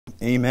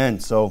Amen.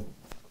 So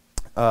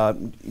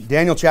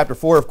Daniel chapter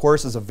 4, of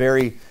course, is a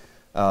very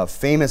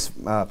famous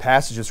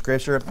passage of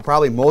Scripture.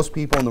 Probably most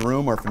people in the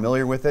room are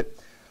familiar with it.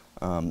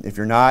 If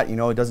you're not,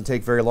 it doesn't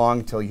take very long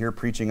until you hear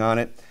preaching on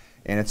it.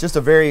 And it's just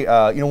a very,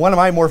 one of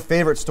my more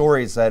favorite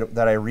stories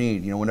that I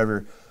read.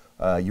 Whenever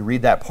you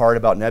read that part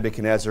about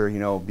Nebuchadnezzar,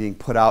 being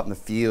put out in the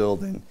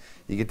field, and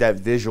you get that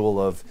visual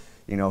of,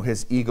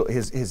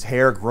 his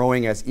hair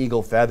growing as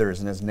eagle feathers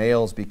and his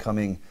nails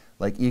becoming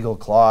like eagle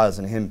claws,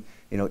 and him,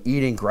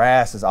 eating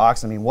grass as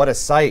oxen. I mean, what a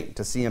sight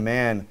to see a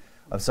man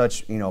of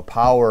such,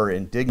 power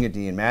and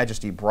dignity and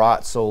majesty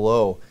brought so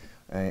low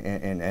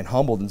and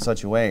humbled in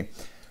such a way.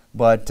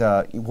 But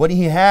what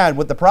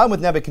the problem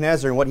with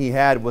Nebuchadnezzar and what he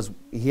had was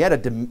he had a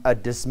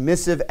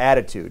dismissive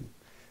attitude.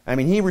 I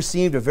mean, he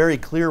received a very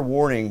clear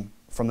warning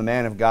from the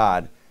man of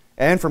God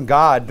and from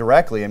God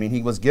directly. I mean,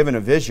 he was given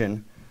a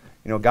vision.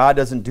 God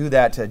doesn't do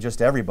that to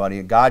just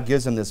everybody. God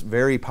gives him this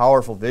very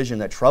powerful vision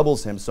that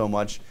troubles him so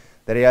much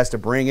that he has to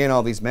bring in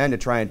all these men to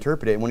try and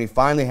interpret it. And when he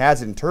finally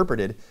has it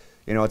interpreted,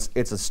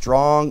 it's a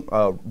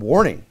strong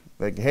warning.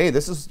 Like, hey,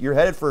 you're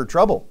headed for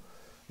trouble.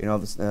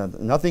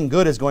 Nothing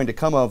good is going to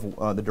come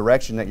of the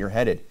direction that you're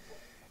headed.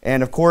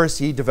 And of course,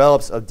 he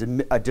develops a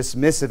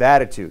dismissive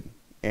attitude.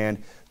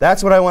 And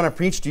that's what I want to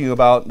preach to you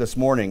about this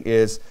morning,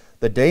 is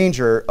the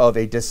danger of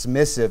a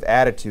dismissive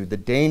attitude, the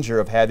danger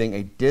of having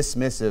a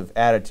dismissive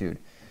attitude.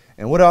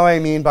 And what do I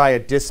mean by a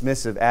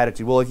dismissive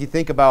attitude? Well, if you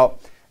think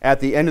about at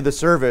the end of the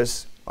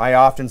service, I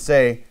often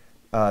say,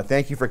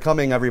 thank you for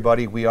coming,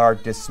 everybody. We are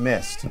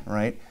dismissed,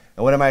 right?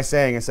 And what am I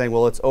saying? I'm saying,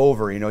 well, it's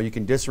over. You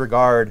can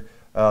disregard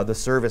the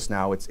service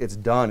now. It's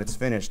done. It's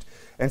finished.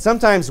 And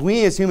sometimes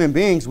we as human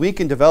beings, we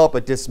can develop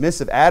a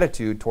dismissive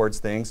attitude towards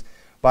things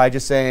by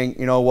just saying,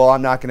 well,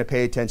 I'm not going to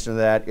pay attention to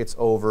that. It's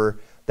over.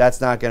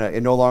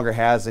 It no longer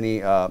has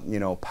any,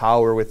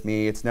 power with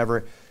me. It's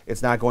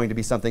not going to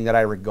be something that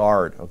I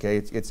regard,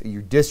 okay?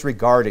 You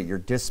disregard it. You're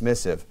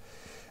dismissive.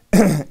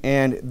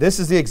 And this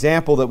is the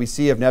example that we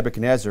see of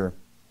Nebuchadnezzar.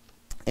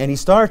 And he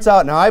starts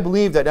out, now I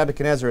believe that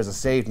Nebuchadnezzar is a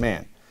saved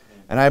man.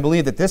 And I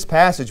believe that this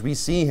passage, we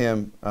see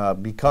him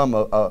become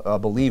a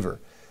believer,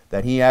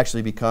 that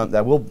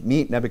that we'll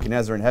meet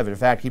Nebuchadnezzar in heaven. In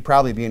fact, he'd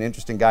probably be an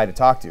interesting guy to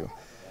talk to.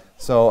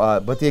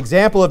 So, but the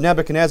example of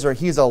Nebuchadnezzar,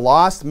 he's a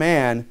lost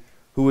man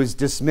who is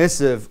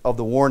dismissive of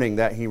the warning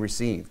that he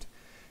received.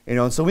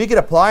 And so we could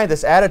apply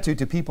this attitude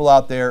to people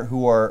out there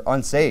who are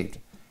unsaved.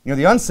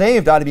 The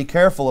unsaved ought to be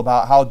careful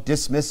about how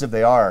dismissive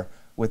they are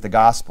with the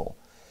gospel.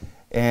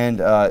 And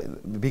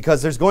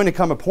because there's going to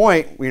come a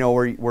point,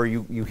 where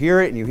you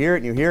hear it and you hear it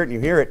and you hear it and you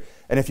hear it,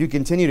 and if you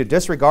continue to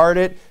disregard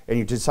it and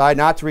you decide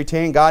not to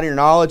retain God in your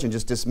knowledge and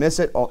just dismiss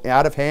it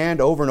out of hand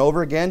over and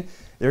over again,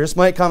 there just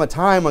might come a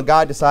time when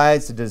God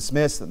decides to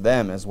dismiss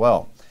them as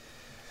well.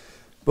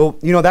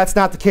 But, that's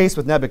not the case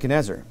with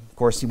Nebuchadnezzar. Of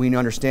course, we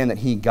understand that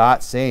he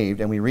got saved,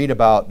 and we read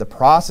about the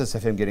process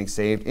of him getting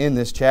saved in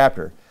this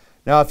chapter.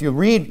 Now, if you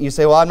read, you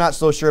say, well, I'm not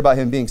so sure about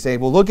him being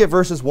saved. Well, look at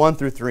verses 1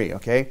 through 3,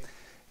 okay?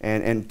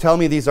 And tell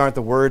me these aren't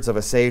the words of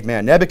a saved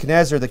man.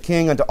 Nebuchadnezzar, the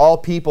king, unto all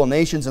people,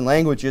 nations, and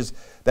languages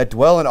that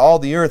dwell in all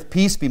the earth,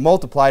 peace be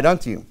multiplied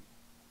unto you.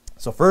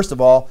 So first of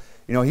all,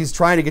 he's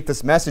trying to get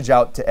this message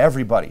out to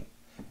everybody.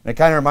 And it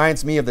kind of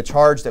reminds me of the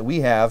charge that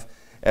we have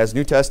as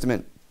New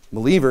Testament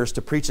believers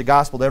to preach the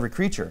gospel to every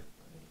creature.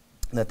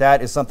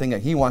 That is something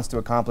that he wants to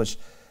accomplish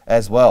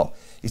as well.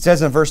 He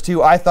says in verse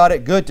 2, I thought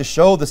it good to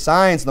show the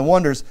signs and the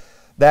wonders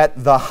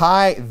that the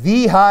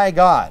high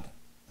God,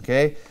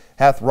 okay,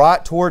 hath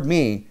wrought toward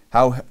me.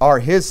 How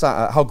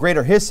great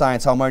are his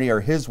signs, how mighty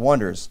are his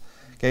wonders.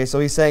 Okay, so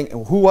he's saying,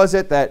 who was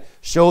it that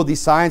showed these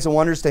signs and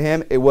wonders to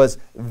him? It was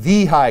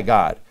the high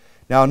God.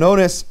 Now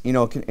notice,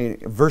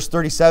 verse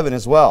 37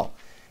 as well.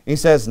 He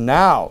says,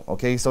 now,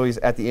 okay, so he's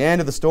at the end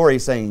of the story,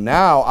 he's saying,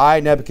 now I,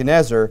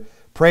 Nebuchadnezzar,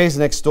 praise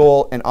and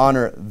extol and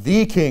honor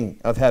the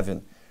King of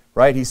heaven.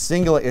 Right? It's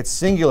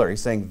singular.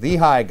 He's saying, the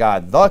high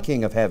God, the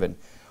King of heaven,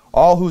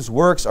 all whose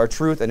works are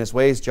truth and his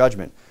ways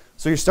judgment.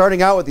 So you're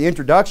starting out with the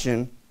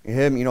introduction,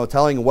 him,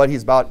 telling what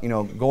he's about,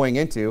 going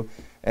into,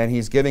 and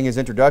he's giving his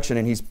introduction,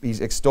 and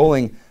he's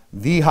extolling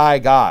the high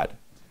God,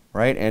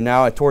 right? And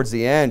now towards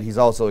the end, he's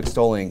also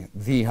extolling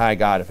the high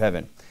God of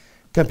heaven.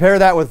 Compare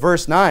that with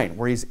verse 9,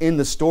 where he's in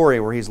the story,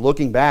 where he's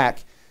looking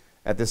back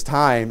at this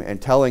time and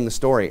telling the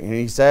story. And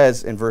he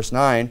says in verse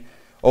 9,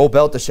 O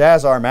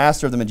Belteshazzar,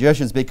 master of the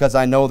magicians, because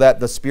I know that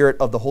the spirit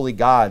of the holy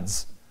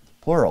gods,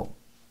 plural,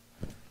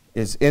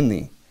 is in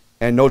thee,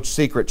 and no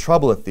secret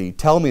troubleth thee.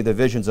 Tell me the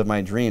visions of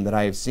my dream that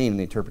I have seen and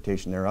the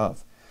interpretation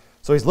thereof.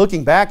 So he's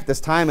looking back at this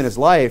time in his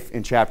life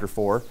in chapter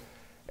 4,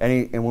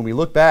 and when we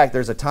look back,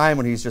 there's a time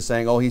when he's just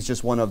saying, oh, he's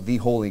just one of the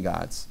holy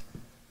gods.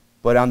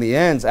 But on the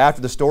ends,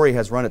 after the story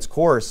has run its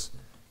course,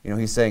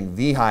 he's saying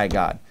the high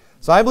God.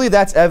 So I believe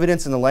that's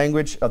evidence in the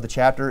language of the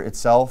chapter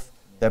itself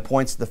that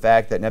points to the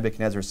fact that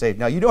Nebuchadnezzar is saved.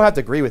 Now, you don't have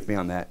to agree with me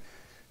on that.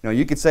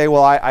 You could say,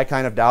 well, I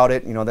kind of doubt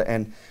it,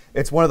 and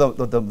it's one of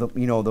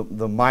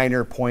the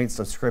minor points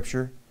of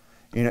Scripture.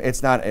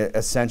 It's not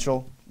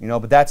essential,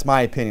 but that's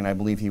my opinion. I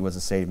believe he was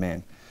a saved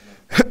man.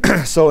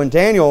 So in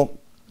Daniel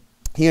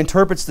he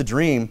interprets the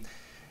dream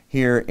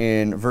here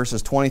in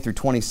verses 20 through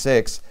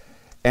 26,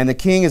 and the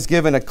king is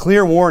given a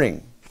clear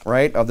warning,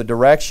 right, of the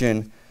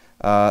direction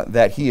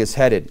that he is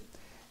headed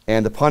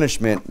and the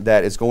punishment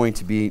that is going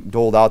to be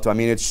doled out to. I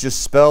mean, it's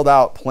just spelled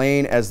out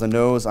plain as the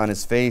nose on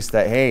his face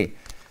that, hey,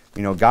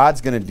 you know,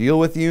 God's going to deal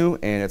with you,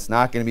 and it's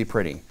not going to be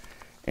pretty.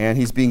 And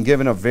he's being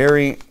given a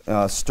very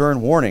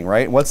stern warning,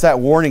 right? What's that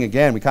warning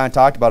again? We kind of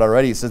talked about it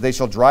already. It says, they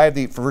shall drive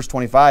thee, for verse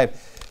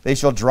 25, they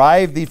shall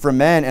drive thee from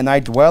men, and thy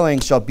dwelling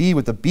shall be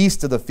with the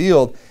beasts of the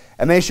field,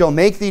 and they shall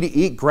make thee to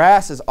eat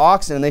grass as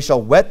oxen, and they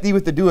shall wet thee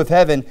with the dew of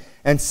heaven,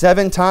 and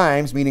 7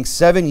 times, meaning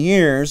 7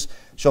 years,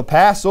 shall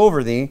pass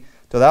over thee,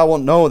 till thou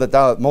wilt know that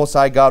thou, Most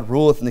High God,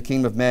 ruleth in the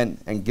kingdom of men,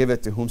 and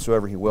giveth to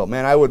whomsoever he will.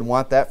 Man, I wouldn't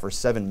want that for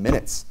 7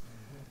 minutes.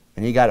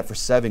 And he got it for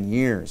 7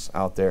 years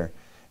out there.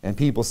 And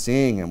people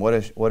seeing him, what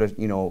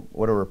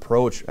a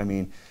reproach. I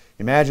mean,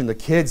 imagine the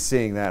kids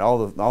seeing that,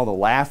 all the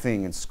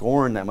laughing and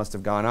scorn that must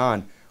have gone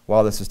on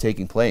while this was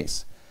taking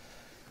place.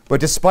 But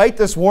despite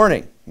this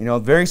warning, you know,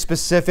 very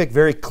specific,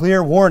 very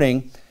clear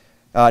warning,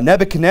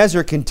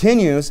 Nebuchadnezzar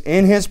continues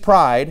in his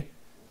pride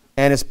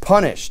and is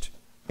punished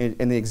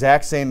in the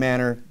exact same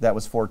manner that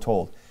was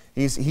foretold.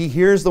 He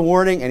hears the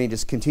warning and he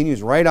just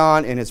continues right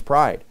on in his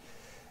pride.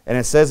 And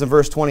it says in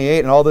verse 28,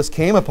 and all this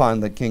came upon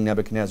the king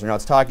Nebuchadnezzar. Now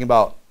it's talking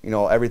about, you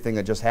know, everything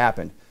that just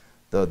happened.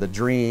 The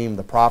dream,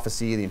 the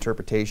prophecy, the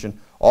interpretation.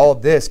 All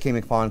of this came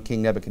upon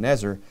King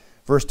Nebuchadnezzar.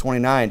 Verse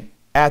 29,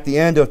 at the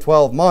end of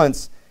 12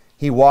 months,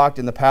 he walked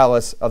in the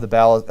palace of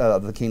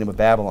the kingdom of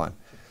Babylon.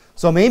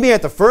 So maybe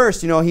at the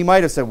first, you know, he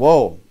might have said,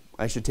 whoa,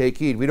 I should take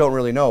heed. We don't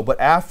really know. But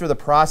after the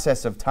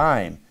process of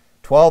time,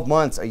 12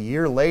 months, a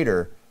year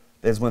later,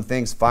 is when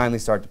things finally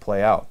start to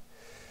play out.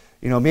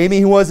 You know, maybe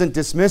he wasn't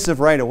dismissive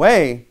right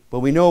away, but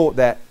we know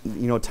that,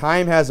 you know,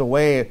 time has a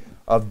way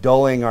of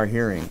dulling our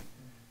hearing.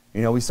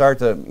 You know, we start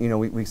to, you know,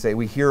 we say,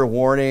 we hear a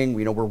warning,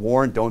 you know, we're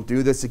warned, don't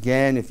do this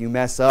again. If you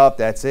mess up,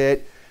 that's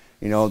it.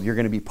 You know, you're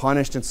going to be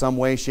punished in some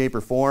way, shape,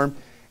 or form.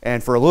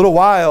 And for a little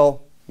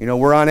while, you know,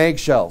 we're on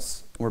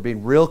eggshells. We're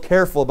being real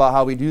careful about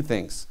how we do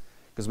things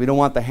because we don't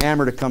want the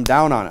hammer to come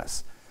down on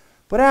us.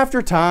 But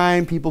after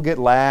time, people get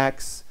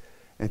lax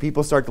and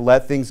people start to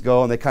let things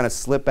go and they kind of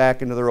slip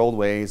back into their old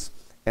ways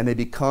and they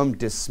become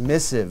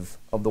dismissive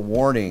of the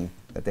warning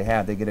that they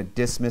have. They get a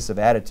dismissive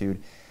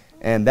attitude.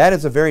 And that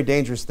is a very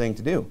dangerous thing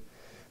to do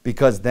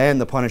because then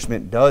the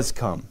punishment does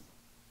come.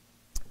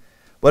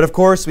 But of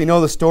course, we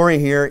know the story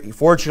here.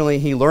 Fortunately,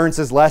 he learns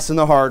his lesson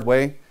the hard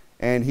way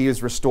and he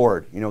is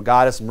restored. You know,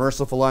 God is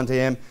merciful unto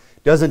him.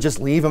 Doesn't just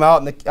leave him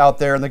out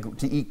there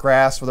to eat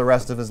grass for the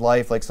rest of his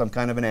life like some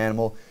kind of an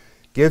animal.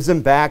 Gives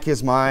him back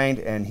his mind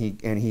and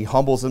he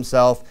humbles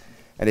himself.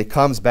 And it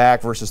comes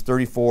back, verses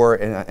 34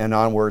 and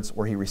onwards,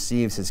 where he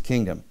receives his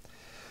kingdom.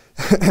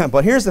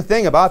 But here's the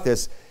thing about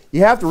this.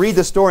 You have to read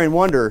the story and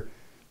wonder,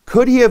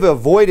 could he have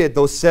avoided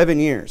those 7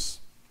 years?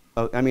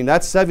 I mean,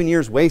 that's 7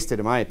 years wasted,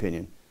 in my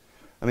opinion.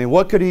 I mean,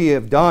 what could he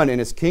have done in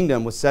his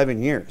kingdom with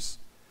 7 years?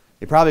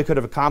 He probably could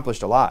have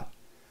accomplished a lot.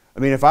 I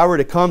mean, if I were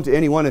to come to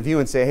any one of you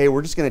and say, hey,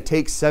 we're just going to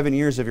take 7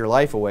 years of your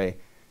life away,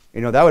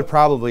 you know, that would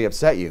probably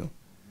upset you.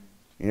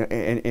 You know,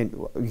 and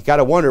you got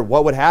to wonder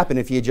what would happen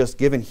if he had just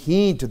given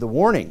heed to the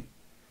warning.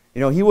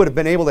 You know, he would have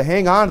been able to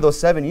hang on to those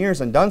 7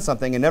 years and done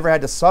something and never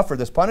had to suffer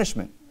this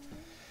punishment.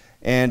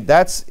 And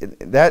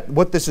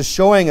what this is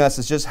showing us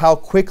is just how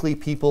quickly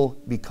people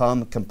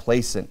become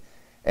complacent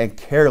and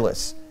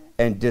careless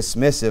and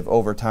dismissive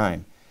over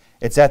time.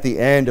 It's at the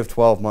end of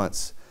 12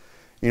 months.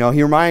 You know,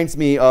 he reminds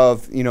me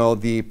of, you know,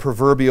 the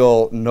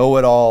proverbial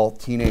know-it-all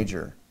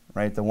teenager,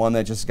 right? The one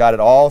that just got it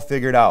all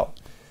figured out.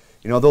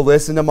 You know, they'll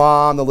listen to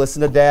mom, they'll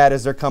listen to dad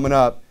as they're coming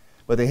up,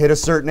 but they hit a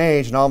certain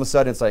age and all of a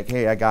sudden it's like,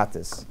 hey, I got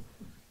this.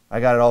 I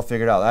got it all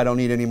figured out. I don't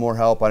need any more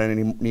help. I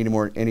don't need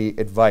any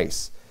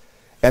advice.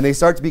 And they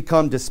start to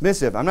become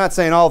dismissive. I'm not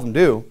saying all of them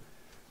do,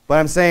 but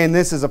I'm saying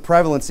this is a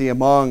prevalency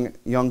among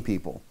young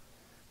people.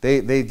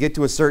 They get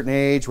to a certain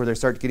age where they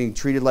start getting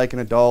treated like an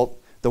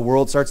adult. The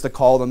world starts to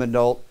call them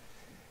adult.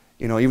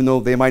 You know, even though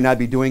they might not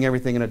be doing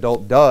everything an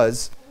adult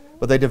does,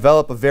 but they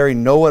develop a very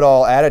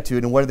know-it-all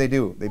attitude, and what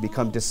do? They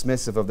become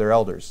dismissive of their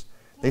elders.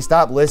 They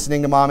stop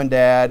listening to mom and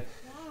dad.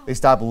 They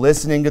stop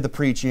listening to the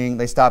preaching.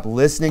 They stop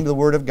listening to the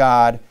Word of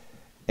God,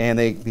 and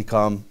they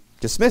become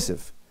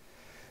dismissive.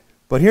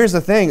 But here's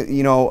the thing,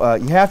 you know,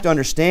 you have to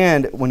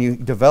understand when you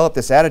develop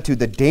this attitude,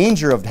 the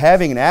danger of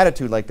having an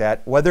attitude like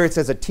that, whether it's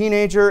as a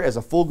teenager, as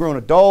a full-grown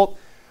adult,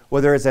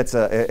 whether it's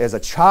as a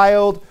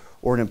child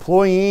or an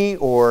employee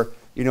or,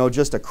 you know,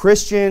 just a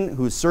Christian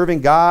who's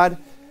serving God.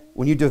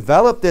 When you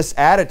develop this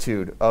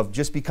attitude of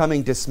just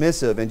becoming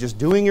dismissive and just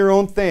doing your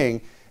own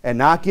thing and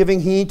not giving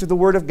heed to the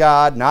Word of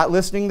God, not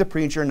listening to the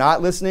preacher,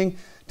 not listening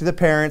to the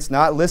parents,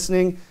 not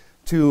listening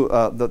to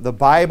the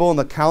Bible and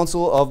the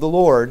counsel of the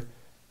Lord,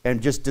 and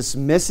just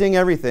dismissing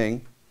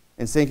everything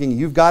and thinking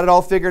you've got it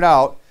all figured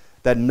out,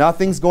 that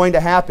nothing's going to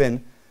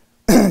happen,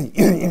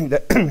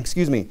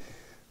 excuse me,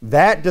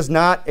 that does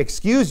not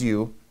excuse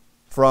you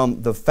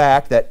from the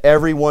fact that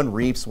everyone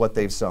reaps what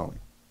they've sown.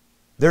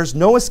 There's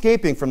no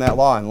escaping from that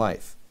law in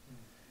life.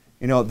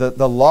 You know,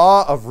 the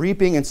law of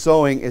reaping and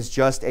sowing is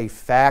just a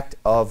fact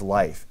of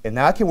life. And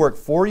that can work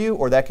for you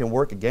or that can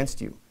work against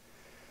you.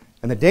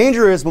 And the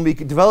danger is when we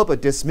develop a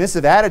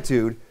dismissive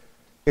attitude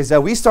is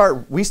that we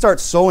start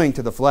sowing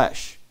to the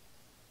flesh.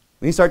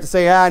 When you start to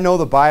say, I know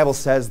the Bible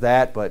says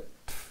that, but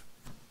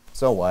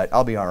so what?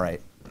 I'll be all right.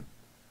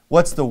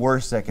 What's the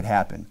worst that could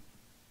happen?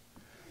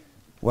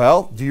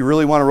 Well, do you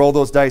really want to roll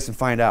those dice and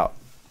find out?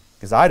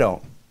 Because I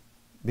don't.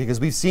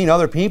 Because we've seen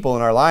other people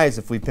in our lives,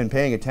 if we've been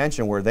paying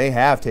attention, where they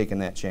have taken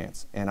that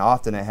chance. And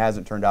often it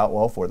hasn't turned out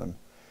well for them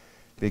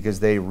because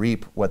they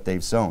reap what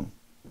they've sown.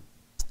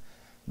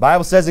 The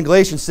Bible says in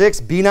Galatians 6,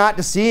 be not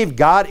deceived,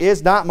 God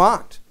is not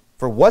mocked.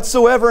 For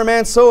whatsoever a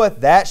man soweth,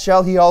 that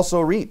shall he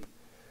also reap.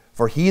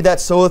 For he that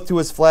soweth to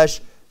his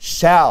flesh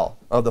shall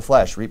of the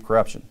flesh reap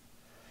corruption.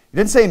 He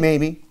didn't say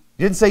maybe.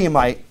 He didn't say you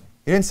might.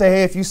 He didn't say,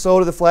 hey, if you sow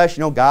to the flesh,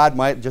 you know, God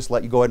might just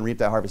let you go ahead and reap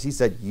that harvest. He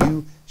said,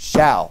 you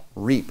shall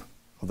reap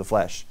of the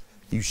flesh.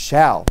 You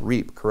shall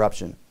reap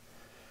corruption.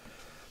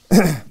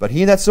 But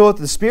he that soweth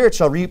to the Spirit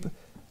shall reap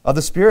of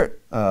the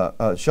Spirit,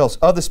 shall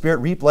of the Spirit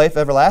reap life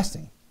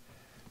everlasting.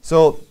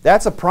 So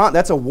that's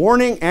a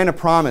warning and a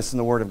promise in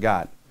the Word of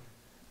God.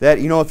 That,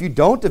 you know, if you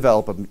don't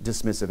develop a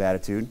dismissive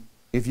attitude,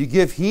 if you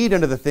give heed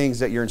unto the things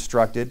that you're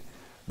instructed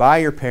by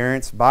your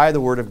parents, by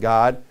the Word of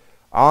God,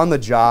 on the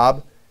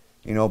job,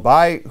 you know,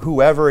 by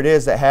whoever it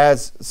is that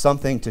has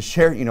something to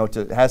share, you know,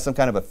 to has some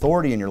kind of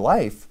authority in your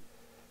life,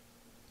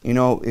 you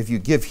know, if you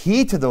give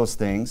heed to those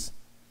things,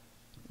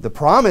 the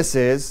promise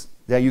is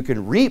that you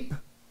can reap,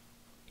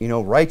 you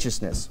know,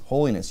 righteousness,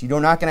 holiness. You're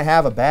not going to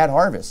have a bad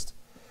harvest.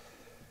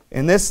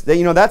 And this,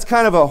 you know, that's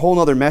kind of a whole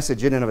other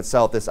message in and of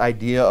itself, this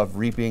idea of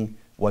reaping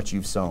what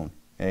you've sown.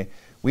 Okay?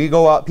 We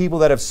go out, people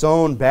that have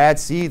sown bad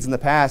seeds in the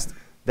past,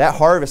 that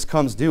harvest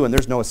comes due and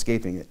there's no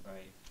escaping it.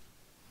 Right.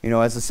 You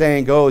know, as the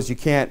saying goes, you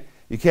can't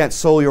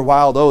sow your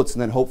wild oats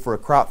and then hope for a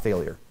crop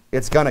failure.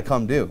 It's going to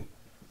come due.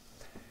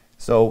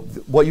 So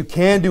what you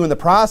can do in the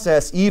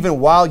process, even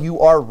while you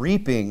are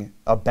reaping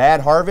a bad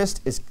harvest,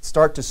 is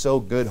start to sow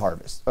good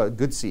harvest,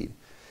 good seed.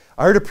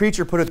 I heard a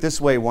preacher put it this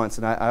way once,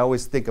 and I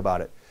always think about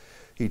it.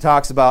 He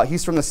talks about,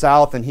 he's from the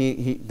South, and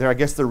I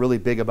guess they're really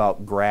big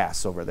about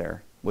grass over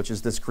there, which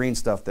is this green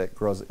stuff that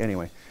grows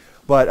anyway.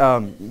 But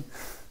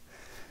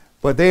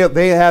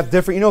they have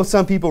different, you know,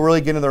 some people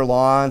really get into their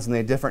lawns, and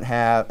they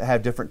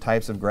have different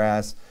types of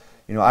grass.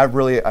 You know,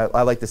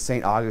 I like the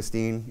St.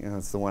 Augustine. You know,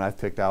 it's the one I've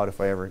picked out if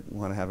I ever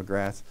want to have a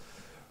grass.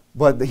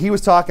 But he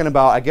was talking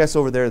about, I guess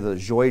over there, the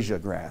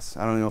zoysia grass.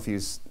 I don't know if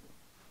he's,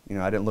 you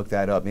know, I didn't look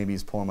that up. Maybe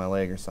he's pulling my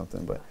leg or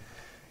something. But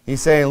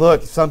he's saying,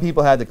 look, some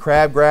people had the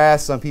crabgrass.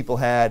 Some people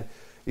had,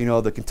 you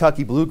know, the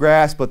Kentucky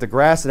bluegrass. But the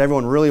grass that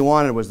everyone really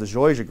wanted was the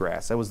zoysia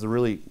grass. That was the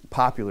really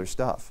popular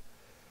stuff.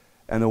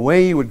 And the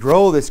way you would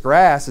grow this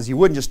grass is you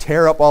wouldn't just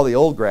tear up all the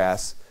old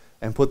grass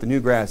and put the new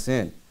grass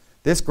in.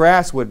 This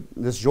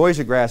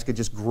zoysia grass could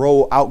just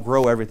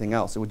outgrow everything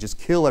else. It would just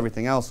kill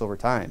everything else over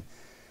time.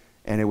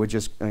 And it would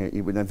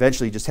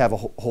eventually just have a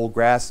whole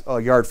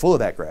yard full of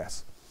that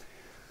grass.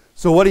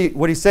 So what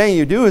he's saying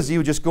you do is you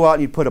would just go out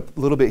and you put a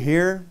little bit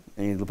here,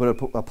 and you put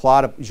a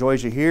plot of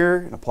zoysia here,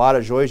 and a plot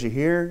of zoysia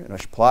here, and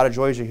a plot of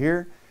zoysia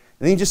here. And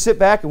then you just sit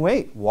back and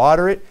wait,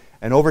 water it,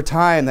 and over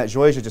time that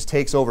zoysia just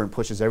takes over and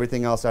pushes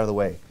everything else out of the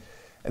way.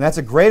 And that's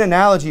a great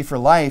analogy for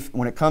life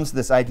when it comes to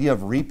this idea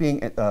of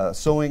reaping,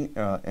 sowing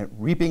and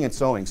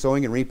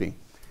reaping.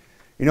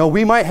 You know,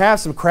 we might have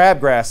some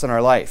crabgrass in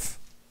our life,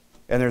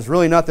 and there's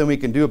really nothing we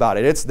can do about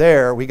it. It's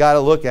there. We got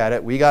to look at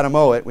it. We got to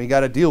mow it. We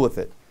got to deal with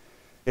it.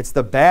 It's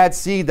the bad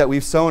seed that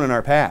we've sown in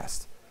our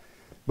past.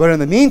 But in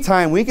the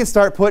meantime, we can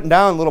start putting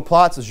down little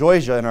plots of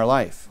zoysia in our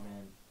life,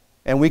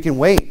 and we can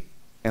wait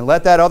and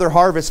let that other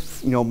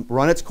harvest, you know,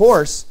 run its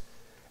course,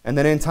 and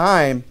then in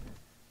time,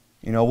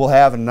 you know, we'll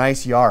have a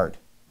nice yard.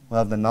 We'll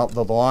have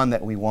the lawn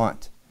that we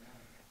want.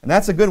 And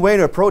that's a good way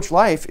to approach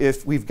life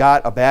if we've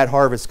got a bad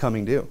harvest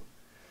coming due.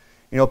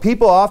 You know,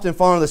 people often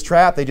fall into this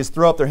trap. They just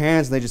throw up their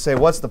hands and they just say,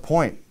 what's the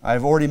point?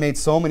 I've already made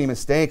so many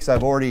mistakes.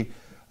 I've already,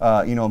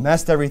 you know,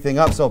 messed everything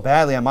up so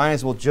badly. I might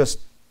as well just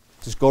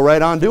go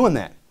right on doing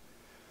that.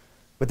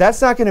 But that's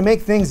not going to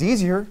make things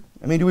easier.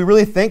 I mean, do we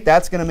really think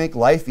that's going to make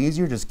life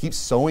easier? Just keep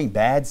sowing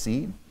bad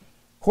seed?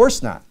 Of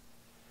course not.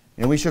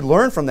 And we should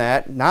learn from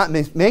that, not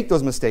make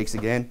those mistakes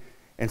again,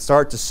 and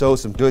start to sow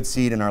some good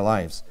seed in our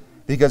lives.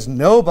 Because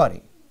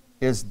nobody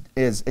is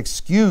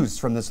excused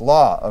from this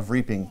law of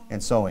reaping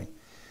and sowing.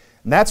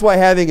 And that's why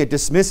having a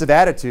dismissive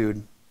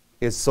attitude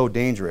is so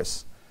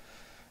dangerous.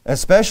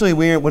 Especially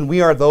when we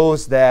are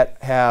those that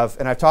have,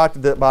 and I've talked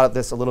about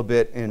this a little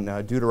bit in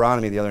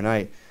Deuteronomy the other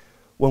night,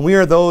 when we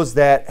are those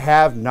that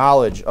have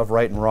knowledge of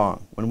right and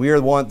wrong, when we are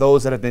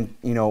those that have been,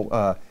 you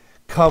know,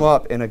 come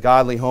up in a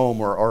godly home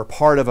or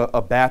part of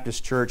a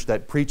Baptist church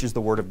that preaches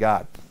the Word of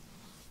God,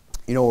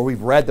 you know, where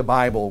we've read the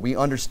Bible, we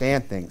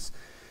understand things.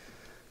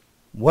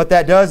 What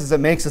that does is it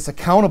makes us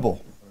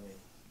accountable.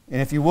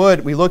 And if you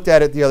would, we looked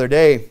at it the other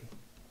day.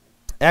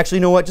 Actually,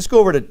 you know what? Just go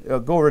over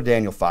to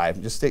Daniel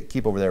 5. Just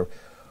keep over there.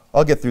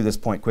 I'll get through this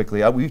point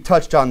quickly. We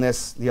touched on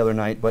this the other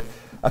night, but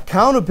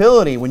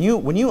accountability, when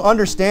you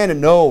understand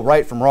and know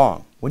right from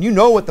wrong, when you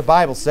know what the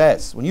Bible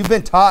says, when you've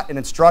been taught and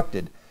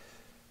instructed,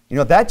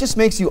 that just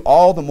makes you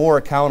all the more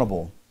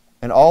accountable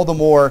and all the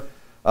more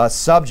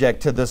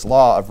subject to this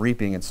law of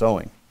reaping and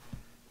sowing,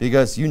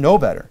 because you know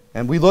better.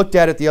 And we looked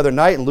at it the other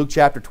night in Luke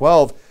chapter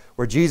 12,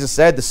 where Jesus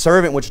said, the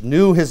servant which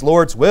knew his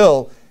Lord's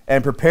will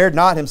and prepared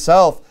not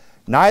himself,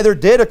 neither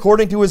did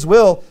according to his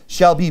will,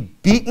 shall be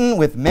beaten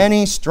with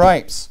many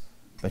stripes.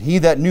 But he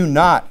that knew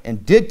not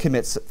and did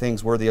commit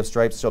things worthy of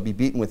stripes shall be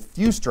beaten with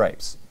few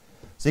stripes.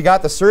 So you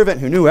got the servant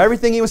who knew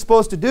everything he was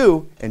supposed to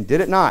do and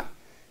did it not.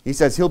 He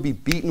says he'll be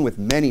beaten with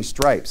many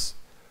stripes.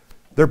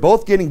 They're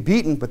both getting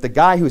beaten, but the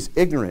guy who's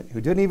ignorant,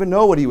 who didn't even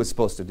know what he was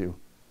supposed to do,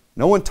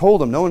 no one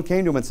told him, no one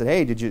came to him and said,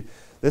 hey,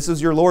 this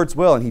is your Lord's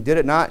will, and he did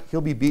it not,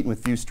 he'll be beaten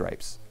with few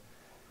stripes.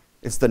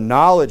 It's the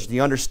knowledge,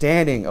 the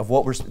understanding of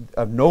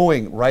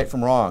knowing right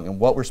from wrong and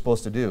what we're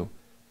supposed to do.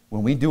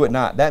 When we do it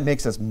not, that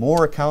makes us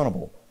more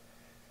accountable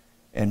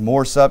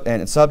and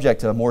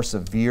subject to a more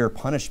severe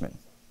punishment.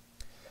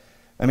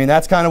 I mean,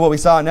 that's kind of what we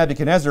saw in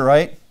Nebuchadnezzar,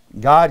 right?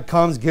 God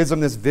comes, gives him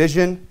this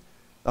vision.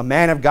 A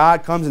man of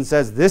God comes and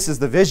says, this is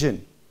the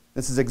vision.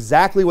 This is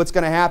exactly what's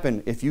going to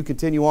happen if you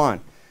continue on.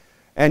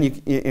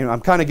 And I'm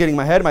kind of getting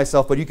ahead of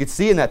myself, but you could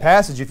see in that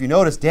passage, if you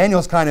notice,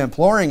 Daniel's kind of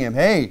imploring him,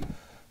 hey,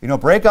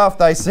 break off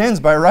thy sins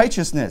by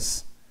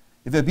righteousness.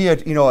 If it be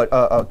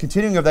a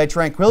continuing of thy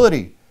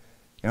tranquility.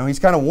 He's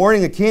kind of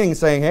warning the king and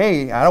saying,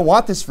 hey, I don't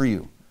want this for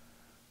you.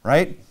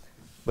 Right?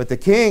 But the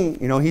king,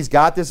 he's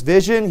got this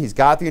vision. He's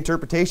got the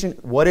interpretation.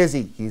 What is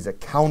he? He's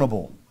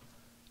accountable.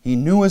 He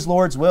knew his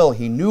Lord's will.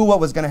 He knew what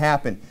was going to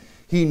happen.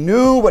 He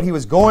knew what he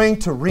was going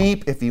to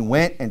reap if he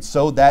went and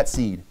sowed that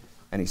seed.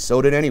 And he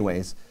sowed it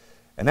anyways.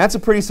 And that's a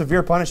pretty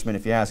severe punishment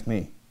if you ask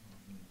me.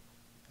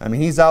 I mean,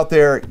 he's out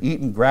there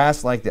eating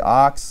grass like the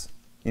ox,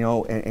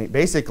 and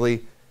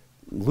basically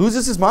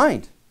loses his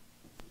mind.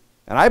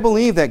 And I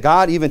believe that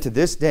God, even to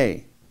this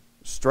day,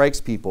 strikes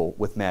people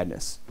with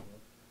madness.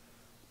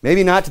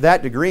 Maybe not to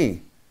that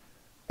degree.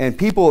 And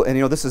people,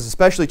 this is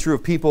especially true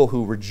of people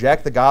who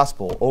reject the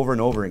gospel over and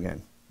over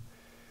again.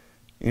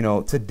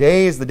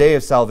 Today is the day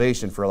of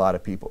salvation for a lot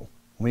of people.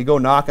 When we go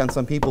knock on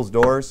some people's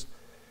doors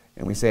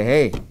and we say,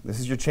 hey, this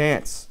is your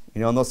chance.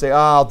 And they'll say,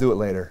 I'll do it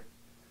later.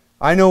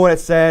 I know what it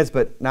says,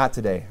 but not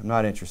today. I'm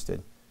not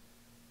interested.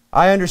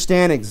 I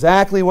understand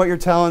exactly what you're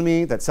telling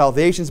me, that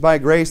salvation's by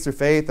grace through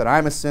faith, that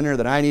I'm a sinner,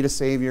 that I need a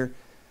Savior.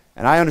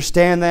 And I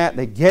understand that.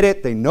 They get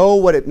it. They know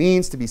what it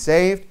means to be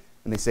saved.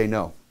 And they say,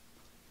 no,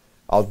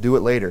 I'll do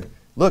it later.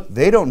 Look,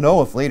 they don't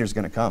know if later's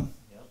going to come.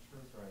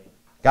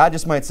 God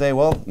just might say,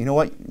 well, you know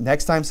what?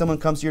 Next time someone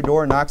comes to your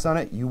door and knocks on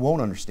it, you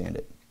won't understand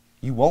it.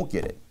 You won't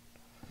get it.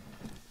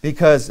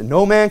 Because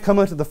no man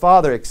cometh to the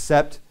Father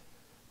except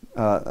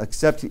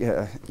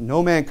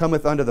no man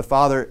cometh unto the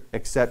Father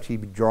except he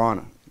be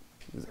drawn.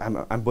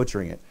 I'm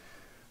butchering it,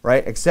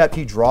 right? Except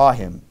he draw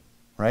him,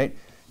 right?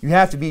 You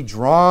have to be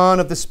drawn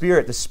of the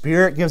Spirit. The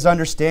Spirit gives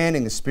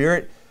understanding. The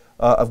Spirit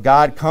of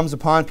God comes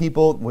upon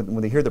people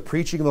when they hear the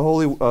preaching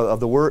of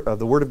the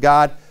Word of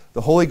God.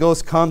 The Holy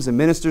Ghost comes and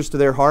ministers to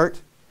their heart.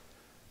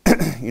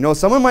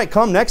 Someone might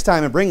come next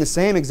time and bring the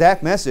same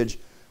exact message,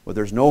 but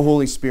there's no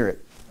Holy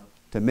Spirit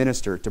to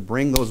minister, to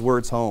bring those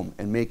words home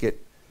and make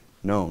it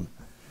known.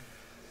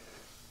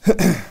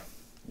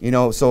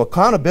 So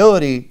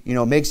accountability,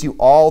 makes you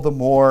all the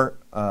more,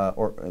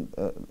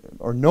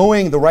 or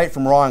knowing the right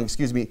from wrong,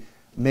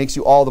 makes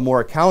you all the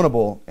more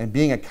accountable, and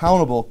being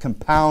accountable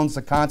compounds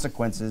the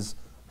consequences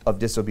of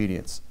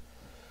disobedience.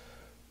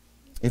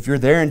 If you're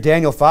there in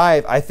Daniel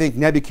 5, I think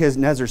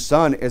Nebuchadnezzar's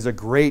son is a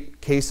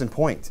great case in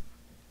point.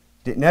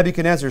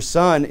 Nebuchadnezzar's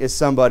son is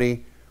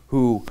somebody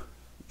who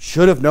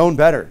should have known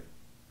better,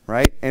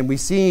 right? And we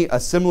see a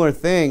similar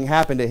thing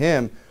happen to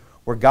him,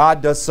 where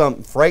God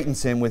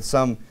frightens him with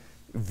some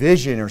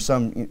vision, or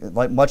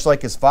much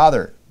like his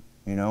father,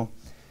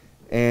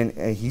 and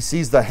he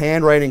sees the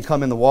handwriting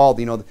come in the wall.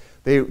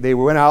 They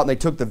went out and they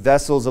took the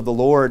vessels of the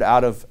Lord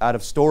out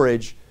of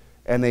storage,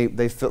 and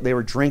they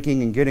were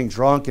drinking and getting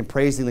drunk and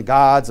praising the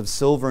gods of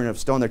silver and of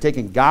stone. They're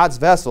taking God's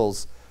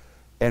vessels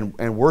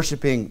and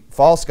worshiping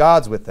false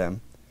gods with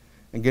them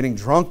and getting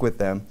drunk with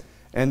them.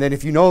 And then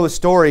if you know the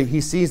story, he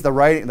sees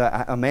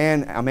a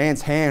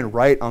man's hand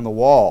write on the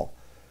wall.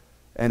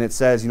 And it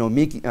says,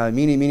 mene,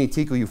 mene,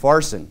 tekel,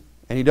 upharsin.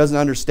 And he doesn't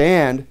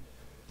understand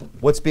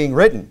what's being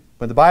written.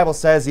 But the Bible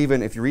says,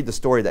 even if you read the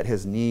story, that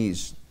his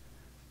knees,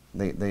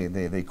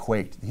 they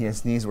quaked.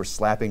 His knees were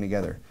slapping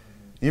together.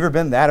 You ever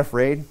been that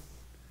afraid?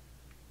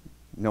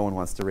 No one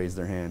wants to raise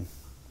their hand.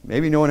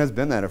 Maybe no one has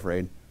been that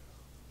afraid.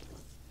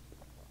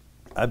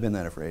 I've been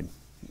that afraid.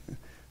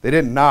 They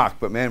didn't knock,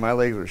 but man, my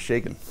legs were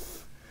shaking.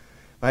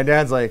 My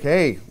dad's like,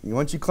 hey,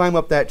 once you climb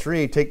up that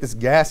tree, take this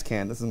gas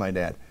can. This is my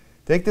dad.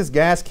 Take this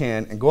gas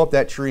can and go up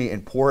that tree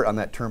and pour it on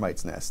that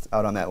termite's nest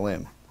out on that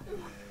limb.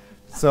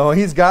 So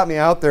he's got me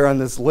out there on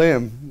this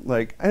limb,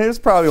 and it's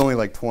probably only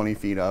like 20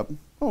 feet up.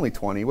 Only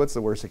 20. What's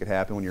the worst that could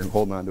happen when you're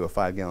holding on to a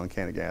 5-gallon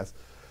can of gas?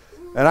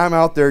 And I'm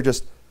out there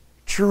just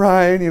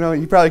trying,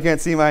 you probably can't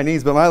see my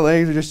knees, but my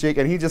legs are just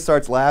shaking. He just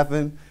starts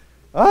laughing.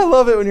 I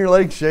love it when your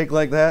legs shake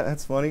like that.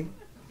 That's funny.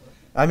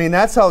 I mean,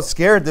 that's how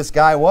scared this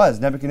guy was,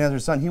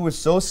 Nebuchadnezzar's son. He was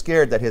so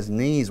scared that his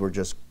knees were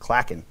just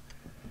clacking.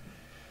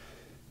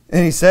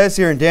 And he says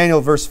here in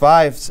Daniel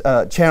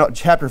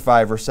chapter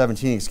 5, verse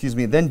 17,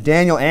 Then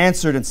Daniel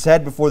answered and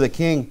said before the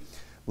king,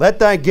 let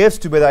thy gifts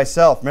to be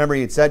thyself. Remember,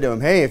 he had said to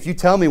him, hey, if you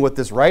tell me what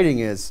this writing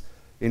is,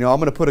 I'm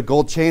going to put a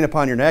gold chain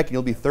upon your neck and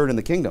you'll be third in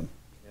the kingdom.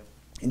 Yep.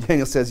 And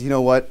Daniel says, you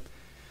know what?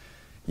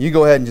 You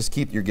go ahead and just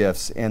keep your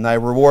gifts and thy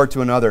reward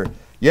to another.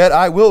 Yet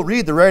I will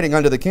read the writing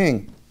unto the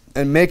king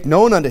and make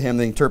known unto him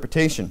the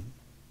interpretation.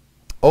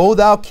 O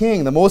thou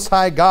king, the most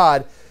high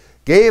God,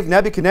 gave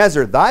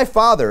Nebuchadnezzar thy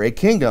father a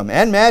kingdom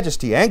and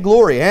majesty and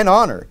glory and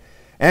honor.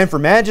 And for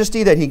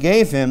majesty that he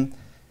gave him,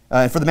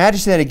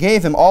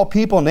 all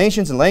people,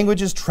 nations, and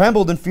languages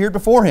trembled and feared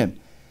before him.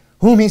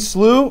 Whom he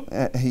slew,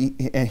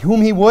 and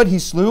whom he would, he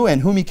slew,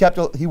 and whom he kept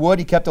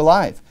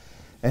alive.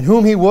 And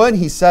whom he would,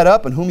 he set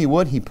up, and whom he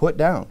would, he put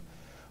down.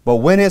 But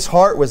when his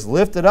heart was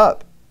lifted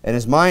up, and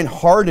his mind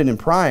hardened in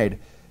pride,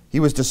 he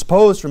was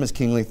disposed from his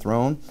kingly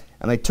throne,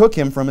 and they took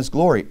him from his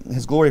glory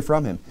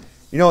from him.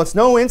 It's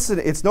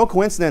no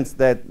coincidence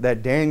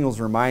that Daniel's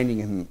reminding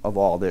him of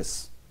all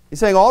this. He's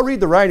saying, I'll read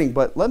the writing,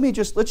 but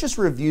let's just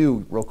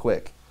review real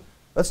quick.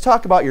 Let's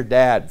talk about your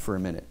dad for a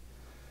minute.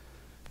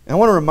 And I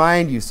want to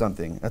remind you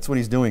something. That's what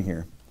he's doing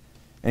here.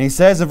 And he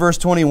says in verse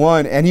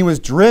 21, and he was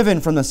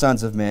driven from the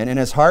sons of men, and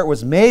his heart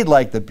was made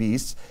like the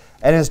beasts,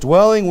 and his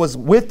dwelling was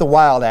with the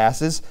wild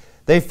asses.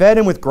 They fed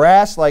him with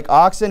grass like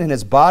oxen, and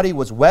his body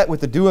was wet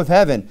with the dew of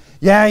heaven.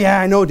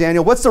 Yeah, I know,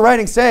 Daniel. What's the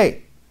writing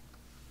say?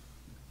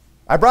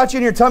 I brought you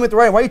in here to tell me the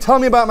writing. Why are you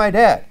telling me about my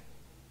dad?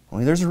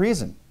 Only there's a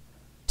reason.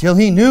 Till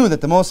he knew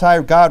that the Most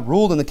High God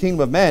ruled in the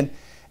kingdom of men,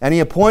 and he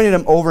appointed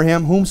him over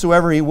him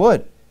whomsoever he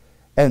would.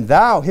 And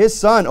thou, his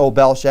son, O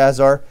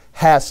Belshazzar,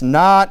 hast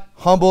not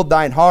humbled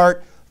thine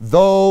heart,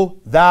 though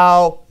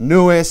thou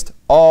knewest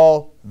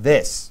all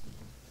this.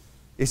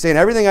 He's saying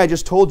everything I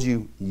just told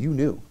you, you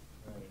knew.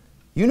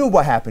 You knew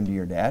what happened to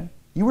your dad.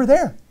 You were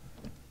there.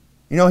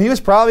 He was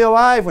probably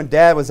alive when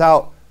dad was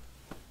out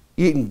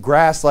eating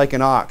grass like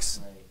an ox,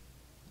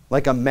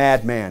 like a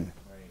madman.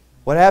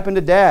 What happened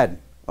to dad?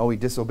 Oh, he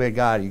disobeyed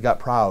God. He got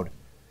proud.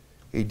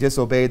 He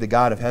disobeyed the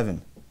God of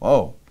heaven.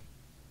 Whoa.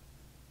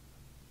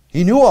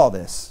 He knew all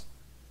this.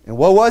 And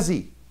what was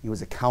he? He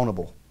was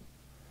accountable.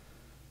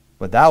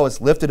 But thou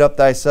hast lifted up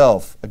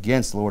thyself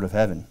against the Lord of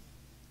heaven.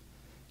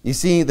 You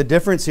see, the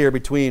difference here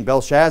between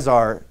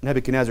Belshazzar,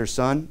 Nebuchadnezzar's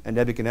son, and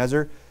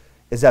Nebuchadnezzar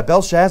is that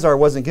Belshazzar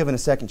wasn't given a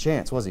second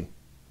chance, was he?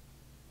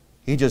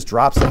 He just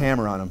drops the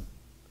hammer on him.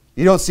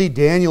 You don't see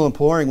Daniel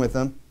imploring with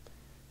him.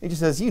 He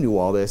just says, you knew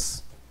all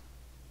this.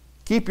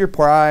 Keep your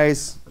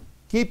prize.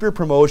 Keep your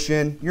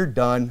promotion. You're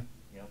done.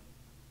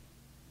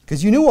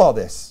 Because you knew all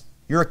this.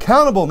 You're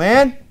accountable,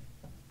 man.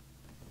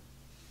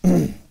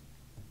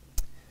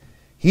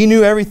 He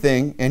knew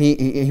everything, and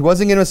he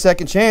wasn't given a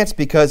second chance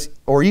because,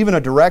 or even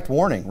a direct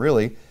warning,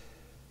 really,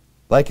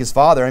 like his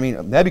father. I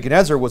mean,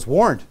 Nebuchadnezzar was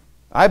warned.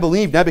 I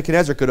believe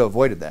Nebuchadnezzar could have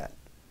avoided that,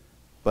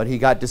 but he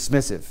got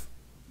dismissive.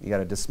 He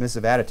got a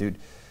dismissive attitude,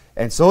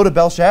 and so did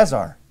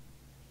Belshazzar.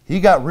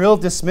 He got a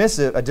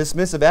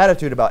dismissive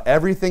attitude about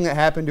everything that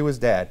happened to his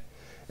dad.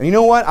 And you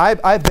know what?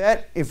 I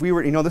bet if we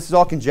were, this is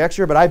all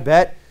conjecture, but I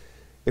bet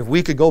if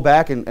we could go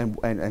back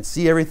and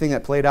see everything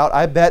that played out,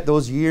 I bet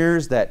those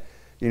years that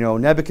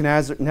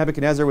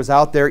Nebuchadnezzar was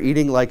out there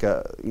eating like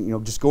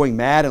just going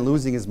mad and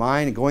losing his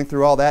mind and going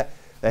through all that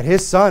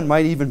his son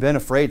might even been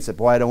afraid, said,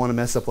 boy, I don't want to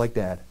mess up like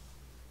dad.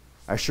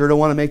 I sure don't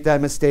want to make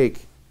that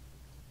mistake.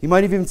 He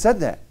might have even said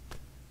that.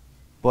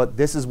 But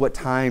this is what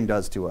time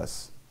does to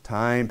us.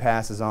 Time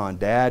passes on.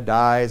 Dad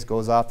dies,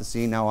 goes off the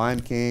scene, now I'm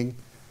king.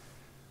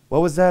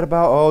 What was that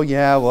about? Oh,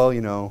 yeah,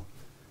 well,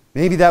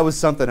 maybe that was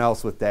something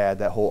else with dad,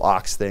 that whole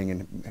ox thing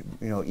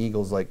and,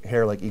 eagles, like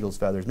hair like eagle's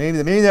feathers.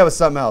 Maybe that was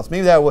something else.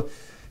 Maybe that was...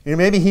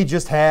 maybe he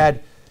just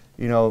had,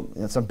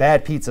 some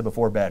bad pizza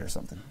before bed or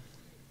something.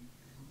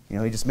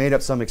 He just made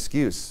up some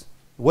excuse.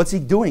 What's he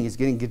doing? He's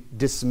getting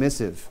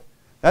dismissive.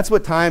 That's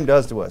what time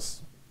does to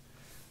us.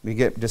 We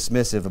get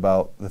dismissive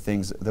about the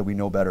things that we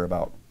know better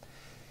about.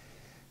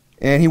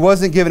 And he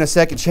wasn't given a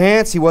second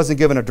chance. He wasn't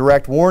given a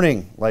direct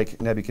warning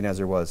like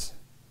Nebuchadnezzar was,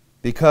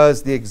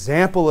 because the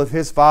example of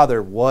his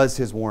father was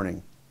his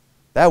warning.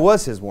 That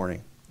was his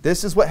warning.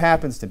 This is what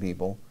happens to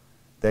people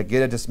that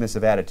get a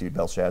dismissive attitude,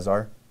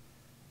 Belshazzar.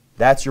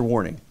 That's your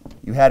warning.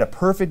 You had a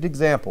perfect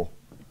example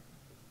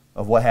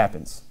of what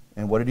happens.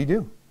 And what did he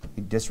do?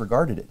 He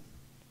disregarded it.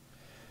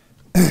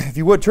 If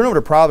you would, turn over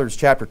to Proverbs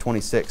chapter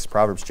 26.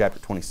 Proverbs chapter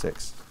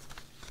 26.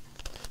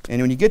 And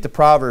when you get to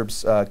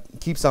Proverbs,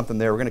 keep something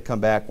there. We're going to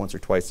come back once or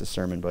twice this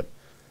sermon. But,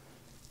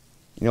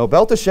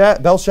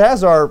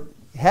 Belshazzar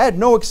had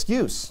no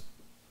excuse.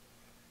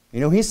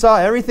 He saw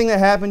everything that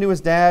happened to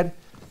his dad.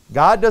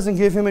 God doesn't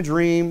give him a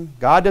dream.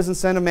 God doesn't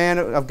send a man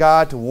of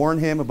God to warn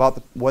him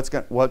about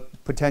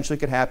what potentially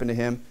could happen to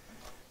him.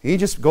 He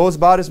just goes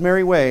about his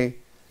merry way,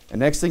 and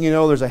next thing you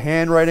know, there's a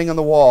handwriting on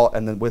the wall,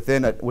 and then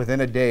within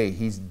a day,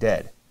 he's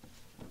dead.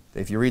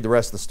 If you read the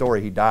rest of the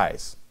story, he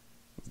dies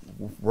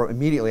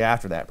immediately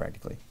after that,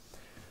 practically.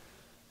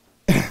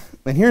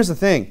 And here's the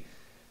thing.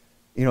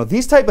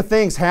 These type of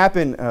things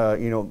happen,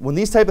 when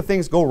these type of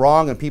things go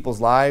wrong in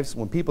people's lives,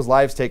 when people's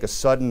lives take a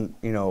sudden,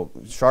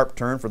 sharp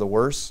turn for the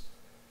worse,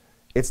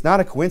 it's not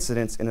a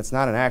coincidence and it's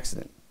not an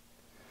accident.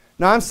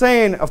 Now, I'm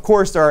saying, of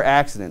course, there are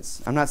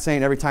accidents. I'm not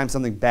saying every time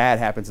something bad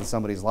happens in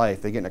somebody's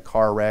life, they get in a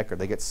car wreck or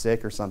they get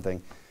sick or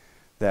something,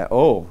 that,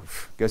 oh,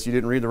 guess you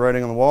didn't read the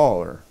writing on the wall,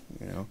 or,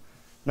 I'm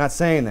not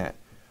saying that.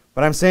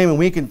 But I'm saying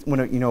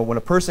when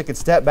a person can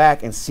step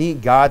back and see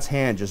God's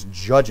hand just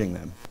judging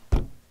them,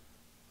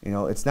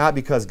 it's not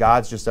because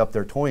God's just up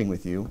there toying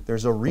with you.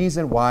 There's a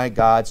reason why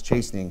God's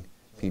chastening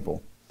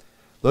people.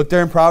 Look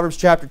there in Proverbs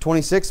chapter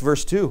 26,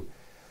 verse 2.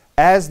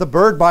 As the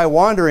bird by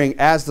wandering,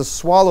 as the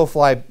swallow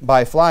fly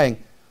by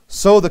flying,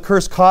 so the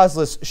curse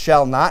causeless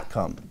shall not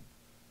come.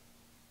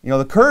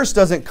 The curse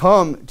doesn't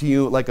come to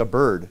you like a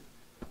bird.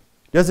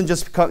 It doesn't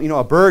just come,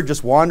 a bird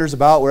just wanders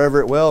about wherever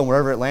it will, and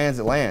wherever it lands,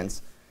 it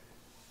lands.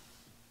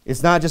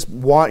 It's not just,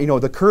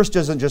 the curse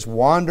doesn't just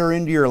wander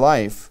into your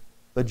life.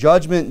 The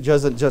judgment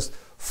doesn't just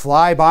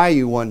fly by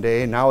you one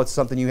day and now it's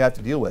something you have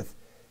to deal with.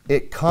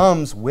 It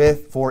comes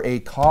for a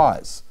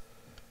cause.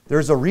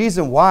 There's a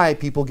reason why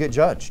people get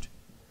judged.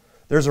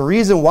 There's a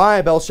reason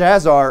why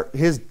Belshazzar,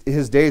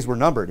 his days were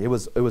numbered. It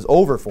was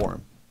over for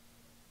him.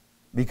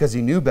 Because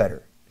he knew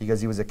better.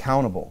 Because he was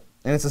accountable.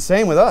 And it's the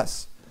same with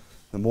us.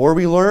 The more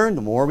we learn,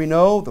 the more we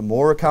know, the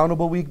more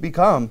accountable we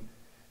become.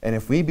 And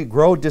if we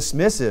grow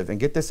dismissive and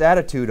get this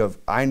attitude of,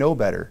 I know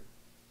better,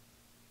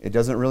 it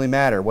doesn't really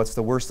matter what's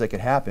the worst that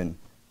could happen.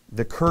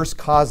 The curse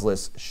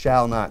causeless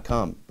shall not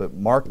come. But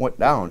mark what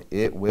down,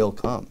 it will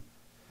come.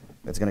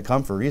 It's going to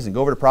come for a reason.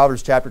 Go over to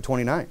Proverbs chapter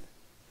 29.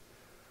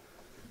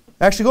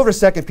 Actually, go over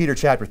to 2 Peter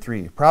chapter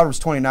 3. Proverbs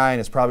 29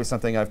 is probably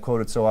something I've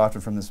quoted so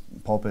often from this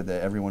pulpit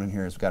that everyone in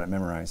here has got it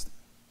memorized.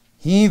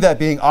 He that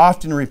being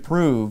often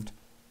reproved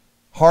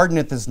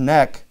hardeneth his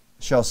neck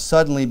shall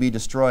suddenly be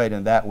destroyed,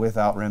 and that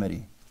without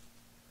remedy.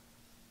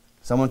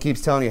 Someone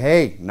keeps telling you,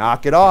 hey,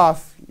 knock it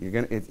off.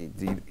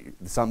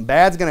 Something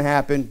bad's going to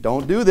happen.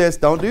 Don't do this.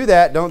 Don't do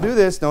that. Don't do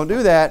this. Don't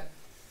do that.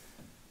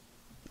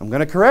 I'm going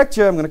to correct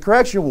you. I'm going to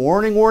correct you.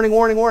 Warning, warning,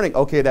 warning, warning.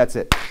 Okay, that's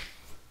it.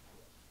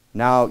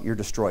 Now you're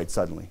destroyed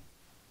suddenly.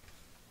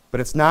 But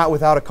it's not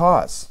without a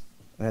cause.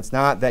 And it's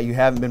not that you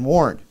haven't been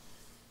warned.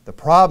 The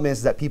problem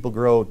is that people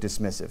grow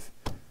dismissive.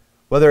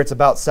 Whether it's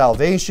about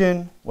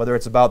salvation, whether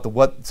it's about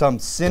some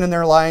sin in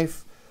their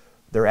life,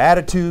 their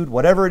attitude,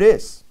 whatever it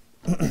is.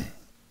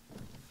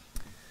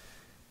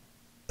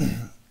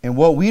 And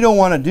what we don't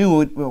want to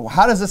do,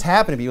 how does this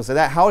happen to people? Say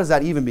that, how does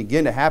that even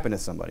begin to happen to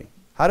somebody?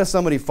 How does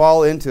somebody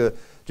fall into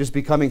just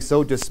becoming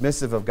so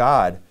dismissive of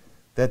God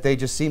that they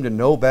just seem to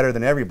know better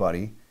than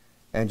everybody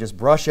and just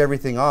brush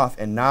everything off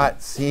and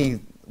not see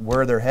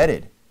where they're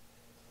headed?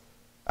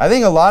 I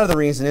think a lot of the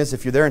reason is,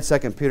 if you're there in 2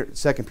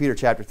 Peter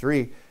chapter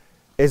 3,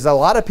 is a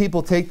lot of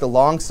people take the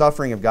long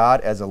suffering of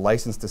God as a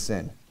license to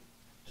sin.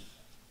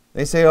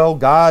 They say, oh,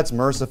 God's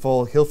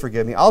merciful, He'll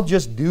forgive me. I'll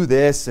just do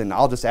this and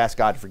I'll just ask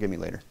God to forgive me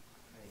later.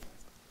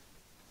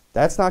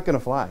 That's not going to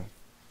fly.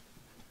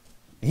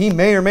 He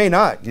may or may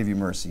not give you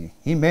mercy.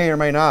 He may or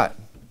may not.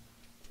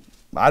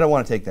 I don't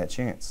want to take that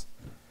chance.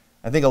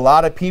 I think a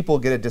lot of people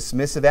get a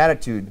dismissive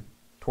attitude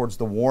towards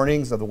the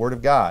warnings of the Word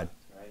of God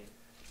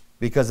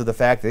because of the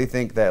fact that they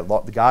think that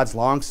God's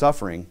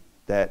long-suffering,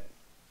 that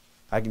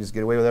I can just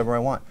get away with whatever I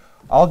want.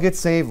 I'll get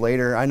saved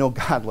later. I know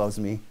God loves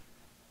me.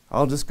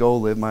 I'll just go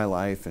live my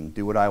life and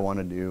do what I want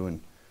to do,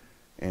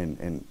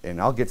 and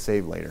I'll get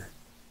saved later.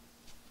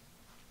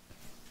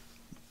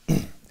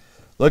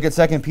 Look at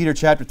 2 Peter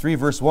chapter 3,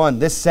 verse 1.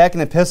 This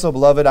second epistle,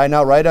 beloved, I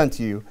now write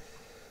unto you,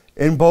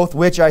 in both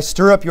which I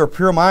stir up your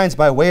pure minds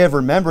by way of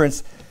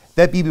remembrance,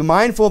 that be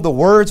mindful of the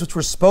words which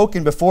were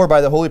spoken before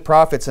by the holy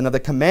prophets, and of the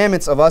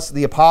commandments of us,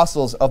 the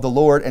apostles of the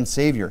Lord and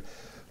Savior.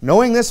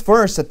 Knowing this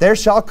first, that there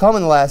shall come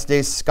in the last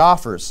days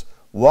scoffers,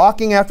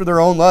 walking after their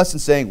own lusts,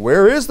 and saying,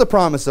 where is the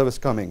promise of his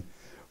coming?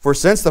 For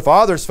since the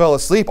fathers fell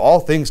asleep, all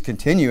things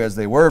continue as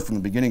they were from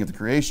the beginning of the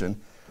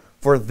creation.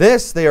 For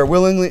this they are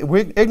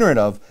willingly ignorant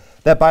of,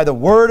 that by the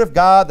word of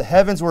God the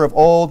heavens were of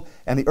old,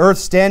 and the earth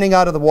standing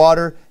out of the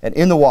water and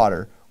in the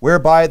water,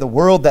 whereby the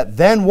world that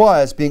then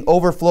was, being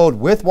overflowed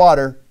with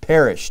water,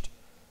 perished.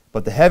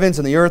 But the heavens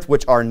and the earth,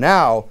 which are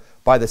now,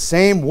 by the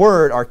same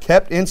word, are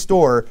kept in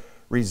store,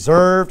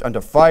 reserved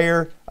unto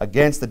fire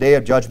against the day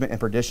of judgment and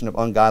perdition of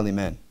ungodly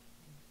men.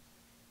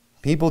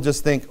 People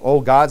just think, oh,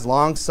 God's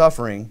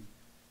long-suffering.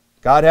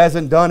 God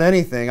hasn't done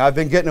anything. I've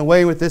been getting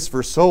away with this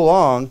for so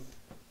long.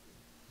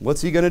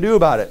 What's He going to do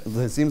about it?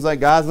 It seems like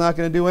God's not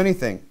going to do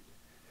anything.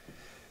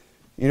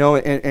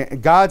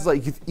 And God's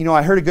like,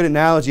 I heard a good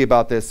analogy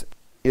about this,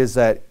 is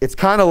that it's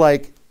kind of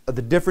like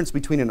the difference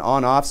between an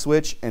on-off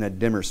switch and a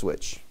dimmer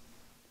switch.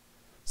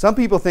 Some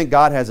people think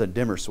God has a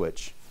dimmer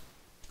switch,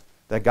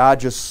 that God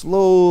just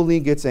slowly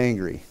gets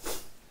angry,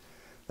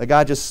 that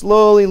God just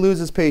slowly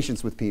loses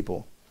patience with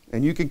people,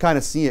 and you can kind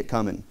of see it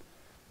coming.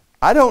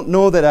 I don't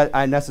know that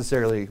I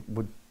necessarily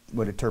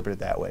would interpret it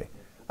that way.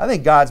 I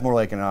think God's more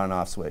like an on and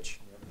off switch.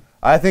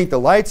 I think the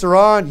lights are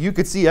on. You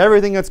could see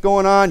everything that's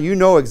going on. You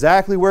know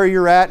exactly where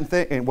you're at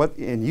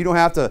and you don't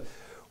have to,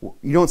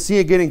 you don't see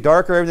it getting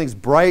darker. Everything's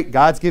bright.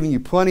 God's giving you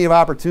plenty of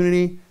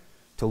opportunity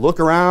to look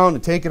around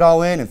and take it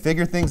all in and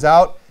figure things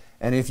out.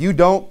 And if you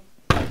don't,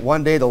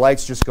 one day the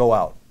lights just go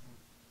out.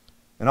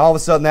 And all of a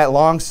sudden that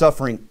long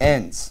suffering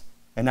ends.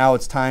 And now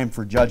it's time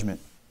for judgment.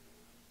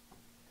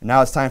 And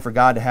now it's time for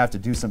God to have to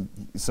do some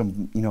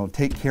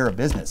take care of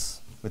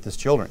business with his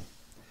children.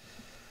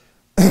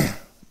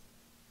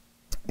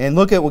 And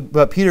look at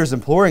what Peter's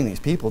imploring these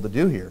people to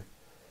do here.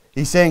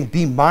 He's saying,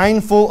 be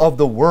mindful of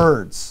the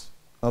words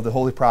of the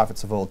holy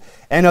prophets of old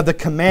and of the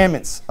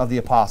commandments of the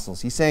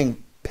apostles. He's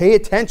saying, pay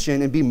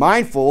attention and be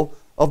mindful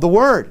of the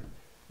word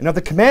and of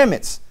the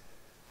commandments.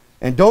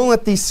 And don't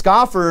let these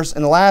scoffers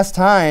in the last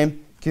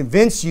time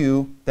convince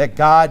you that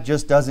God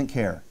just doesn't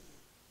care,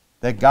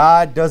 that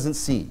God doesn't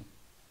see,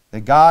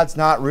 that God's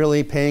not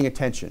really paying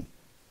attention.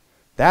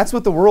 That's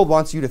what the world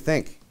wants you to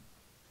think.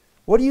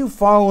 What are you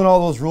following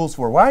all those rules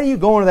for? Why are you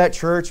going to that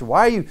church?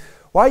 Why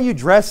are you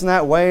dressing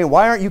that way? And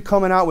why aren't you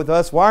coming out with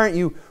us? Why aren't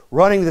you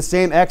running the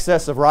same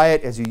excess of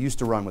riot as you used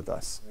to run with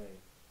us?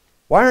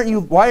 Right.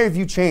 Why have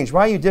you changed?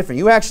 Why are you different?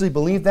 You actually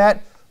believe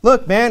that?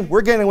 Look, man,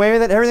 we're getting away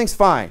with it. Everything's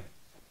fine.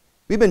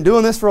 We've been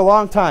doing this for a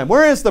long time.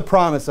 Where is the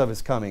promise of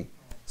his coming?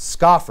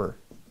 Scoffer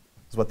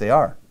is what they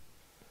are.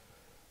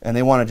 And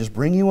they want to just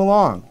bring you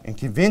along and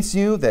convince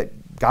you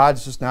that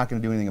God's just not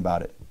going to do anything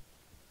about it.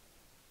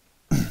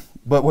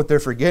 But what they're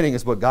forgetting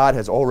is what God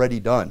has already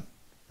done.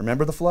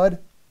 Remember the flood?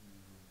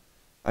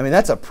 I mean,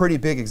 that's a pretty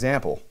big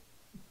example.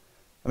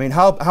 I mean,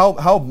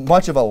 how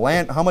much of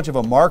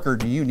a marker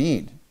do you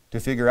need to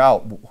figure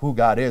out who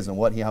God is and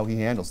how he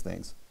handles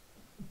things?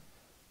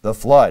 The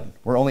flood,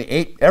 where only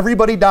 8,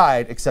 everybody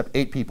died except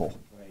 8 people.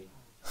 Right.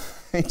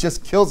 It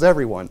just kills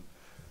everyone.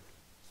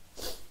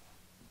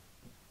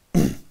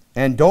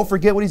 And don't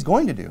forget what he's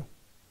going to do.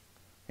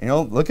 You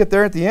know, look at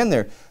there at the end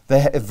there.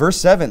 Verse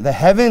 7, the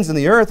heavens and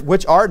the earth,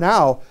 which are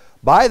now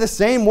by the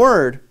same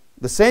words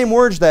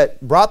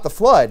that brought the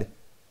flood,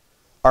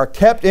 are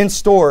kept in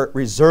store,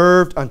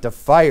 reserved unto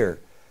fire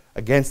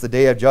against the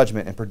day of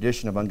judgment and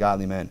perdition of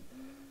ungodly men.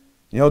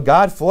 You know,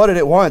 God flooded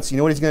it once. You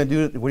know what he's going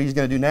to do? What he's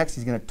going to do next?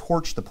 He's going to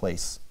torch the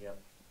place. Yep.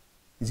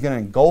 He's going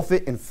to engulf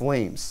it in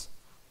flames.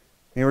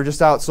 We were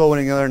just out soul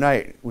winning the other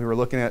night. We were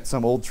looking at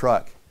some old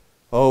truck.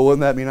 Oh,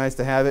 wouldn't that be nice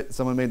to have it?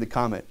 Someone made the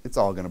comment, it's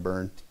all going to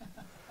burn.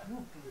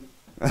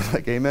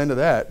 Like, amen to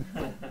that.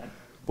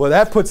 Boy,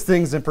 that puts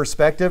things in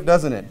perspective,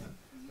 doesn't it?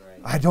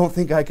 Right. I don't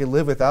think I could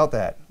live without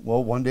that.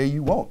 Well, one day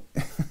you won't.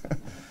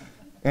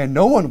 And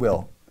no one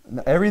will.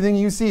 Everything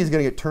you see is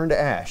going to get turned to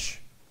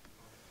ash.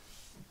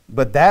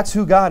 But that's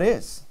who God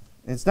is.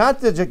 It's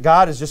not that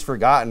God has just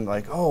forgotten,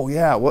 like, oh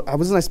yeah,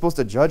 wasn't I supposed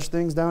to judge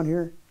things down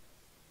here?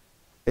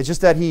 It's just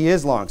that he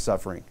is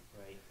long-suffering.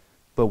 Right.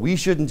 But we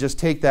shouldn't just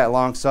take that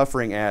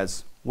long-suffering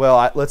as,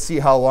 well, let's see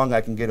how long I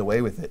can get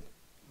away with it.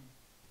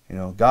 You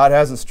know, God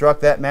hasn't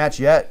struck that match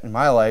yet in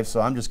my life, so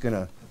I'm just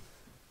going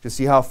to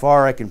see how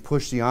far I can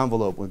push the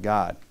envelope with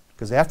God.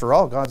 Because after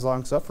all, God's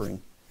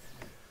long-suffering.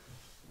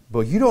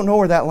 But you don't know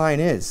where that line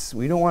is.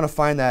 We don't want to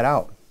find that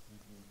out.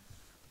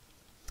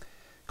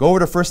 Go over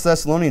to 1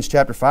 Thessalonians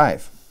chapter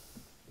 5.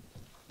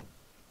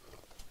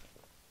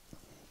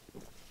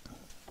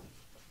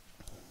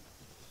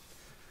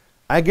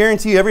 I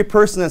guarantee you every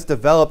person that's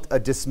developed a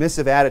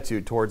dismissive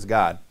attitude towards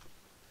God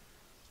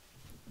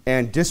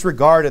and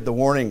disregarded the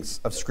warnings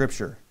of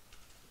Scripture,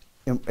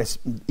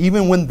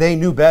 even when they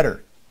knew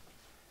better,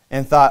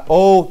 and thought,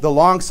 oh, the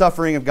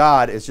long-suffering of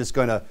God is just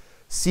going to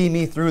see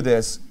me through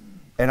this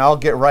and I'll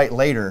get right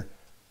later.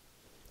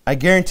 I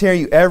guarantee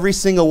you every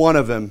single one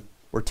of them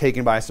were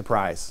taken by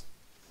surprise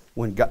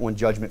when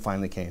judgment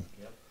finally came.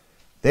 Yep.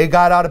 They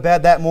got out of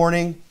bed that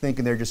morning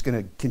thinking they're just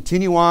going to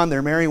continue on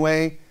their merry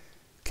way,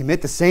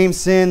 commit the same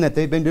sin that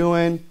they've been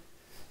doing,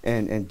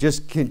 and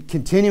just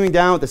continuing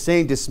down with the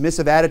same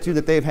dismissive attitude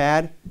that they've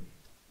had.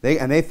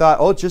 They thought,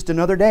 oh, it's just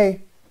another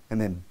day.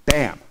 And then,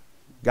 bam,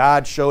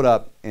 God showed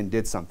up and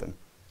did something.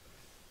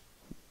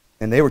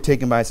 And they were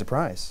taken by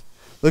surprise.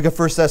 Look at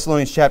 1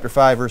 Thessalonians chapter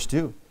 5, verse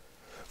 2.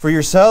 For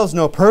yourselves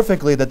know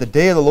perfectly that the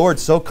day of the Lord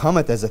so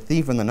cometh as a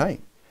thief in the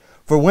night.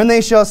 For when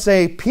they shall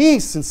say,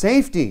 peace and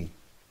safety,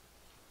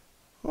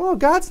 oh,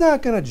 God's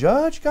not going to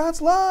judge.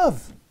 God's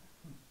love.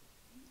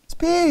 It's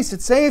peace.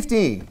 It's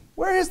safety.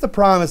 Where is the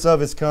promise of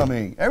his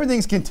coming?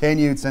 Everything's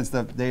continued since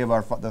the day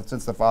of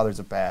since the fathers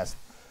have passed.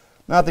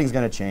 Nothing's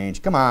going to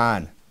change. Come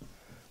on.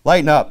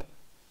 Lighten up.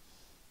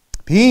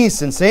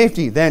 Peace and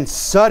safety. Then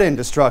sudden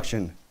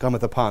destruction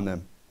cometh upon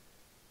them.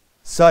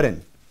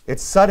 Sudden.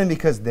 It's sudden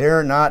because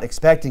they're not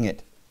expecting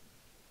it.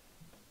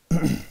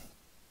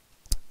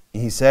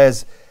 He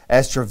says,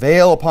 as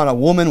travail upon a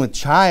woman with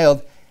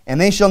child,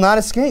 and they shall not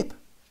escape.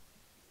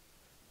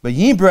 But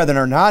ye, brethren,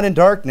 are not in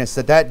darkness,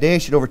 that that day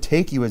should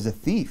overtake you as a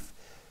thief.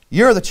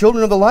 Ye are the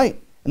children of the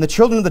light, and the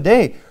children of the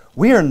day.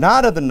 We are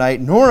not of the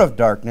night, nor of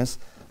darkness.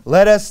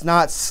 Let us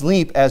not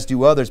sleep as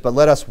do others, but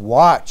let us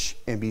watch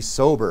and be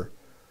sober.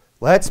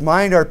 Let's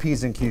mind our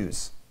P's and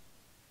Q's.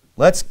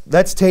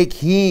 Let's take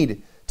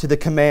heed to the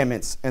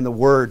commandments and the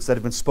words that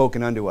have been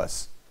spoken unto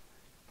us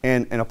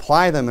and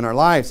apply them in our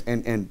lives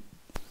and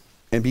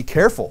be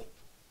careful.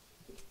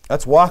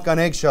 Let's walk on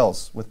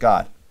eggshells with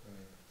God.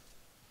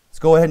 Let's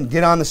go ahead and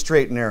get on the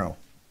straight and narrow.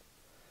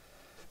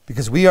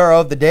 Because we are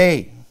of the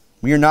day.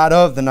 We are not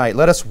of the night.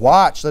 Let us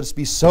watch. Let us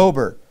be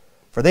sober.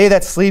 For they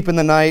that sleep in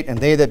the night and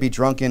they that be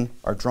drunken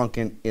are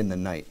drunken in the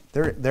night.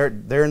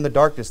 They're in the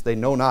darkness. They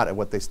know not at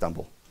what they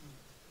stumble.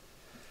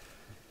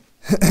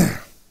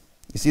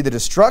 You see, the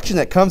destruction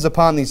that comes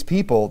upon these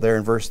people there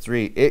in verse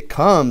 3, it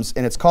comes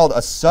and it's called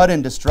a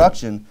sudden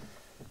destruction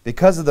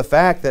because of the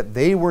fact that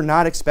they were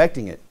not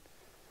expecting it.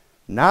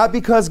 Not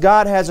because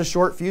God has a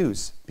short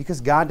fuse,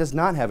 because God does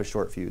not have a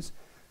short fuse.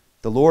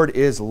 The Lord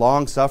is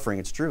long-suffering,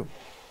 it's true.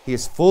 He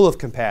is full of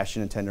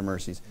compassion and tender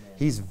mercies. Amen.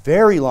 He's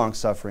very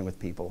long-suffering with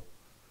people.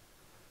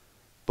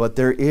 But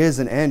there is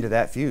an end to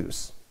that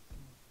fuse.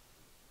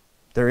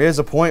 There is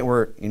a point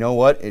where, you know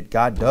what,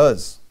 God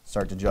does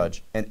start to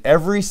judge. And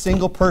every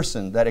single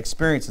person that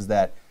experiences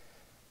that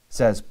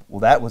says, well,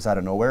 that was out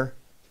of nowhere.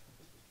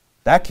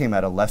 That came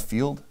out of left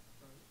field.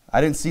 I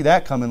didn't see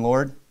that coming,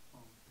 Lord.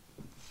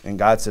 And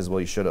God says,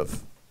 well, you should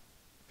have,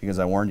 because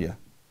I warned you.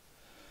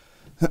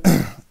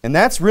 And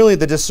that's really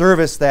the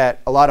disservice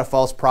that a lot of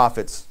false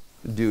prophets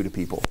do to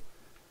people.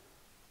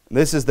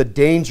 This is the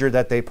danger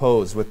that they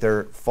pose with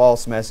their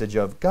false message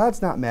of,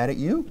 God's not mad at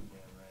you.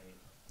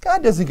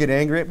 God doesn't get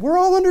angry. We're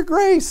all under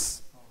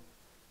grace.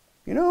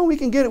 You know, we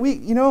can get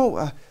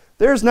it.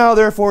 There's now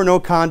therefore no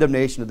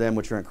condemnation to them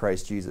which are in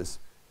Christ Jesus,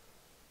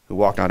 who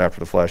walk not after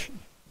the flesh.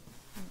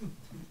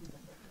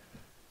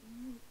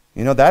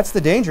 You know, that's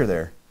the danger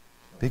there.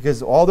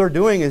 Because all they're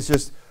doing is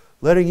just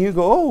letting you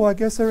go, oh, I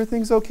guess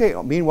everything's okay.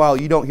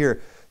 Meanwhile, you don't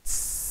hear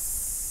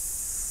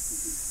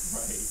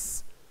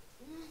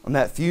on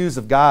that fuse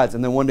of God's,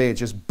 and then one day it's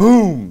just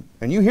boom,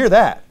 and you hear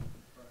that.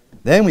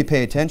 Then we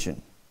pay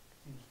attention.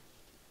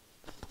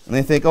 And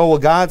they think, oh, well,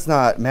 God's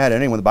not mad at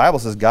anyone. The Bible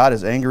says God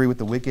is angry with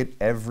the wicked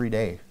every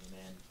day.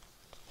 Amen.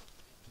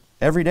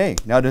 Every day.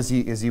 Now, is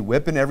he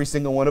whipping every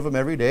single one of them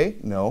every day?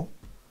 No.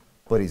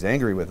 But he's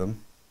angry with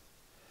them.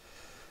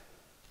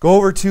 Go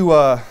over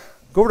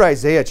to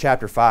Isaiah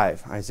chapter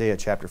 5. Isaiah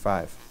chapter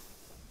 5.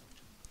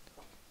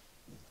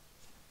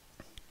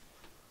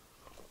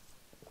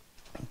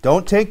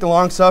 Don't take the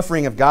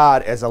long-suffering of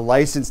God as a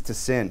license to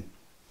sin.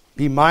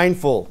 Be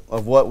mindful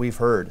of what we've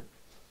heard.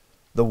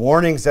 The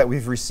warnings that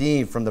we've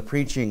received from the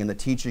preaching and the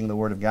teaching of the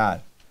Word of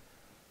God.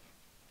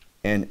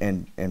 And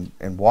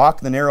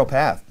walk the narrow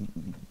path.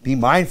 Be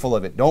mindful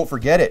of it. Don't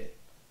forget it.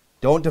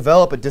 Don't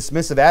develop a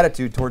dismissive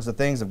attitude towards the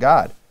things of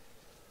God.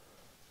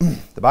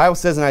 The Bible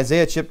says in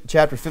Isaiah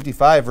chapter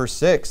 55, verse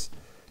 6,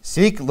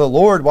 seek the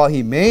Lord while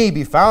he may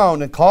be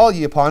found, and call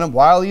ye upon him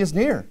while he is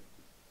near.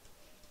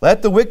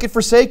 Let the wicked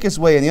forsake his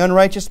way, and the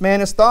unrighteous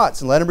man his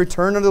thoughts, and let him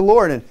return unto the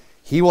Lord, and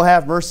he will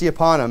have mercy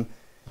upon him,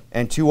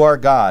 and to our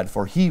God,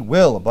 for he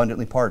will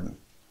abundantly pardon.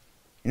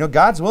 You know,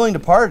 God's willing to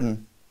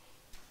pardon,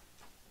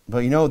 but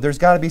you know, there's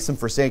got to be some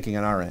forsaking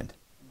on our end.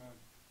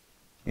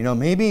 You know,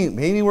 maybe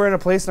we're in a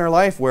place in our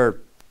life where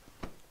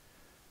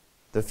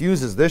the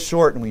fuse is this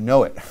short and we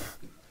know it.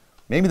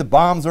 Maybe the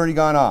bomb's already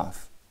gone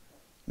off.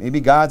 Maybe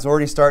God's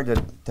already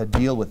started to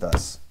deal with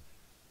us.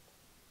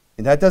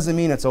 And that doesn't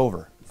mean it's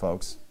over,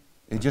 folks.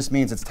 It just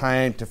means it's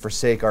time to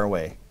forsake our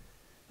way.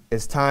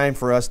 It's time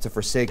for us to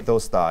forsake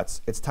those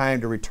thoughts. It's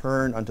time to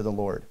return unto the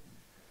Lord.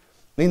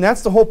 I mean,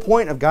 that's the whole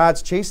point of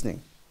God's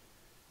chastening,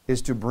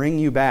 is to bring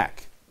you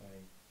back.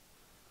 Right.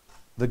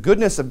 The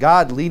goodness of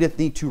God leadeth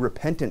thee to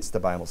repentance, the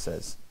Bible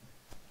says.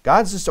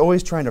 God's just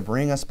always trying to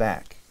bring us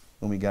back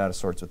when we get out of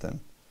sorts with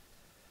him.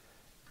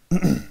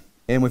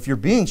 And if you're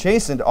being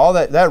chastened, all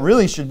that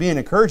really should be an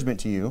encouragement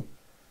to you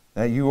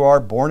that you are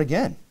born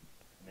again.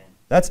 Amen.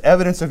 That's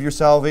evidence of your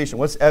salvation.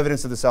 What's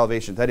evidence of the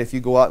salvation? That if you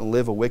go out and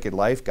live a wicked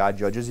life, God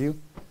judges you.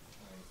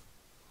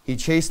 He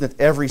chasteneth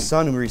every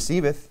son whom he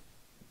receiveth.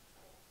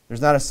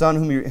 There's not a son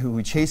whom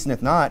he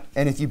chasteneth not.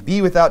 And if you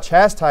be without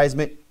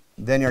chastisement,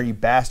 then are you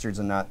bastards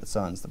and not the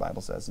sons, the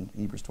Bible says in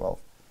Hebrews 12.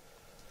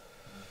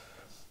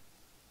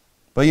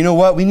 But you know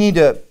what?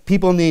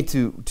 People need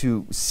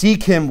to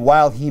seek him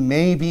while he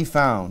may be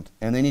found.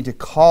 And they need to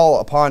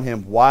call upon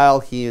him while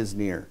he is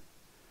near.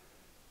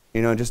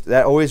 You know, just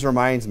that always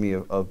reminds me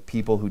of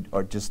people who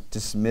are just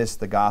dismiss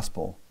the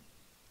gospel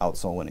out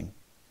soul winning.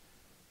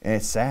 And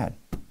it's sad.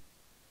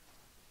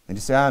 They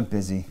just say, I'm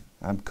busy.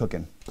 I'm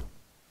cooking.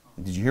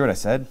 Did you hear what I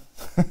said?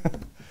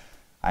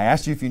 I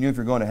asked you if you knew if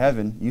you're going to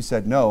heaven. You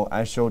said no.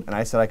 I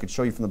said I could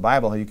show you from the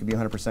Bible how you could be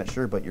 100%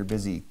 sure, but you're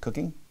busy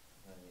cooking.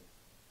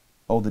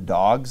 Oh, the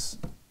dogs.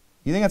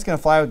 You think that's going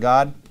to fly with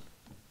God?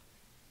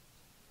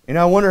 And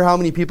I wonder how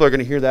many people are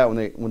going to hear that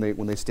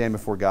when they stand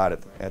before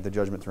God at the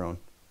judgment throne.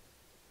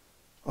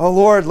 Oh,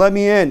 Lord, let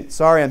me in.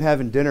 Sorry, I'm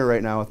having dinner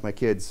right now with my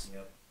kids.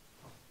 Yep.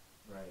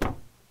 Right.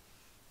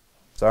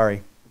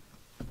 Sorry.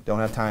 Don't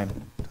have time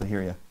to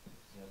hear you. Yep.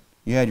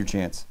 You had your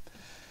chance.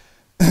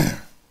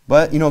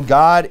 But, you know,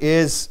 God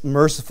is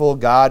merciful.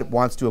 God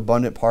wants to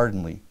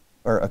abundantly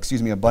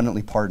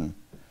pardon.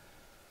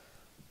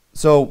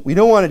 So we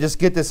don't want to just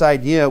get this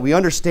idea. We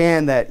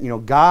understand that,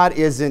 God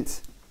isn't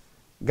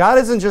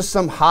just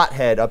some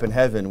hothead up in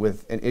heaven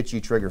with an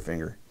itchy trigger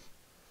finger.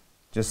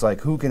 Just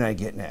like, who can I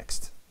get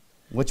next?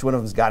 Which one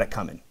of them's got it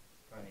coming?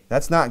 Right.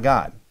 That's not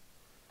God,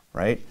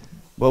 right?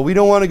 Well, we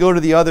don't want to go to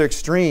the other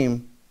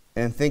extreme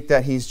and think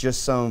that he's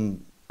just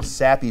some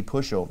sappy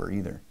pushover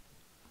either.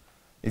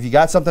 If you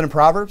got something in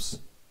Proverbs,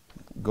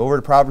 go over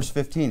to Proverbs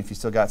 15 if you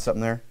still got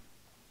something there.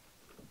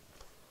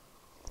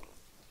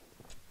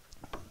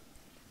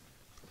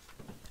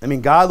 I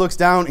mean, God looks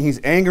down, he's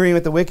angry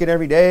with the wicked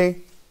every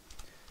day.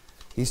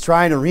 He's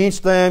trying to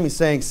reach them. He's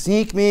saying,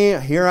 seek me,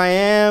 here I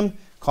am,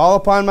 call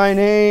upon my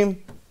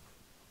name.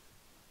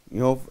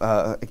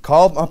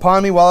 Call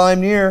upon me while I'm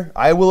near.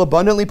 I will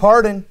abundantly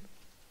pardon.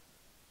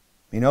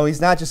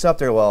 He's not just up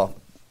there, well,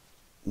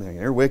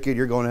 you're wicked,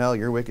 you're going to hell,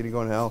 you're wicked, you're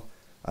going to hell.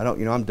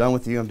 I'm done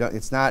with you, I'm done.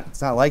 It's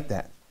not like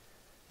that.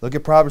 Look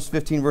at Proverbs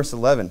 15, verse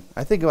 11.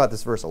 I think about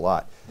this verse a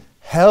lot.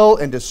 Hell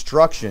and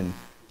destruction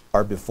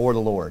are before the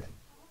Lord.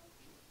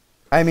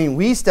 I mean,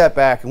 we step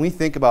back and we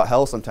think about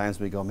hell sometimes.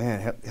 We go,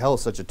 man, hell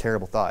is such a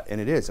terrible thought.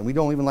 And it is. And we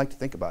don't even like to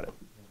think about it.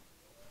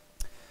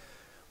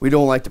 We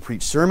don't like to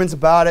preach sermons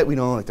about it. We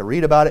don't like to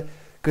read about it.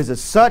 Because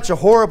it's such a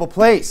horrible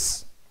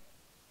place.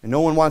 And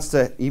no one wants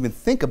to even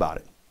think about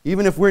it.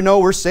 Even if we know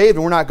we're saved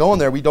and we're not going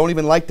there, we don't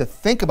even like to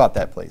think about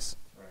that place.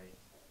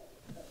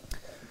 Right.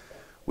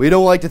 We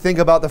don't like to think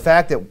about the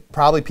fact that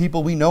probably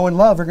people we know and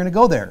love are going to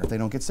go there if they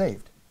don't get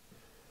saved.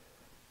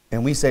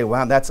 And we say,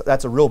 wow,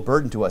 that's a real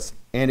burden to us.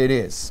 And it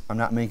is. I'm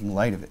not making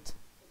light of it.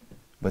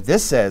 But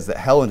this says that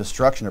hell and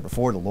destruction are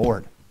before the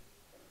Lord.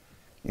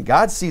 And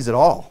God sees it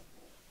all.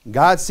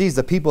 God sees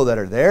the people that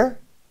are there.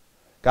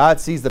 God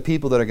sees the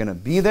people that are going to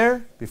be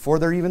there before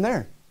they're even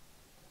there.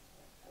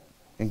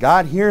 And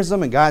God hears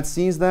them and God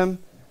sees them.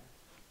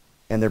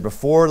 And they're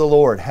before the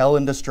Lord. Hell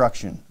and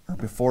destruction are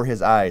before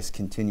his eyes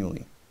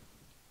continually.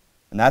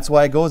 And that's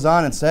why it goes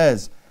on and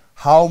says,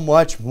 how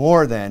much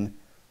more then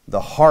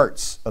the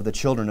hearts of the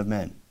children of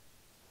men.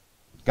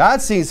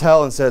 God sees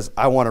hell and says,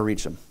 I want to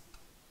reach them.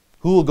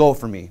 Who will go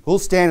for me? Who will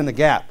stand in the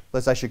gap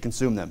lest I should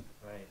consume them?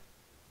 Right.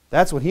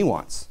 That's what he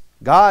wants.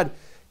 God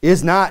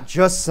is not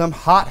just some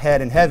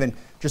hothead in heaven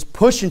just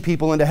pushing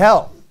people into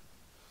hell.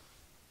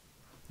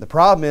 The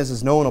problem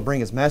is no one will bring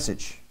his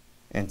message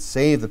and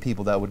save the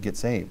people that would get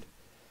saved.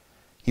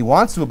 He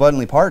wants to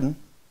abundantly pardon.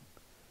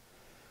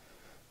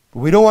 But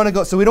we don't want to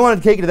go, so we don't want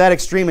to take it to that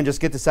extreme and just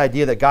get this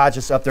idea that God's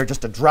just up there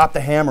just to drop the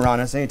hammer on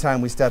us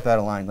anytime we step out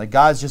of line. Like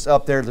God's just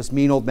up there, this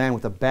mean old man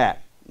with a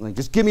bat. Like,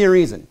 just give me a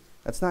reason.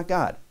 That's not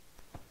God.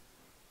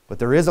 But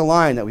there is a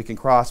line that we can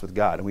cross with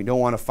God, and we don't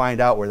want to find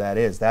out where that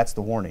is. That's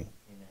the warning.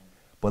 Amen.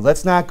 But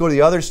let's not go to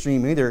the other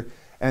extreme either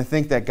and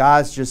think that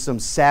God's just some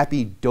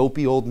sappy,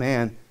 dopey old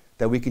man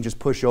that we can just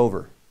push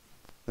over,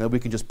 that we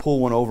can just pull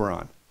one over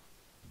on.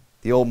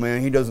 The old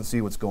man, he doesn't see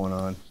what's going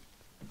on,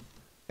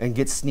 and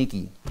get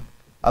sneaky.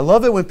 I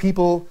love it when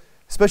people,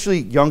 especially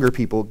younger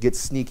people, get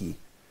sneaky.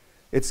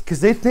 It's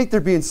because they think they're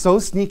being so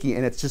sneaky,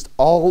 and it's just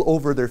all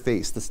over their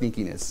face, the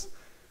sneakiness.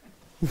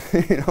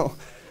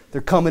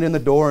 They're coming in the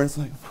door, and it's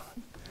like,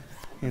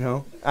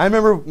 I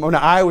remember when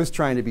I was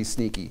trying to be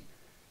sneaky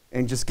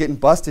and just getting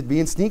busted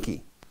being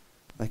sneaky.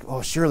 Like,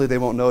 oh, surely they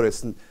won't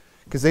notice.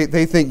 Because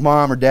they think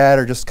mom or dad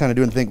are just kind of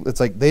doing the thing.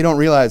 It's like they don't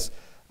realize,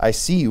 I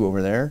see you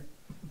over there.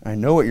 I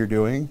know what you're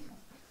doing.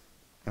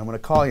 I'm going to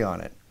call you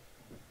on it.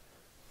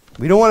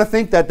 We don't want to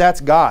think that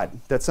that's God,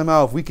 that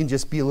somehow if we can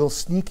just be a little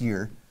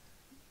sneakier,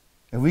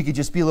 if we could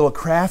just be a little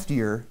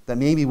craftier, that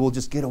maybe we'll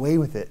just get away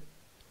with it.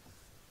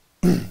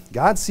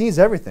 God sees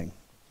everything.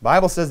 The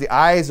Bible says the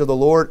eyes of the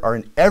Lord are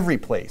in every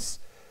place,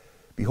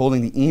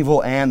 beholding the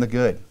evil and the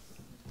good.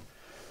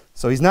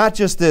 So he's not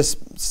just this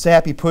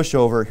sappy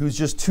pushover who's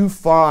just too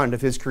fond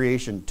of his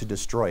creation to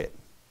destroy it.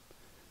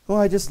 Oh,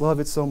 I just love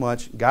it so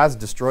much. God's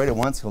destroyed it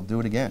once, he'll do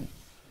it again.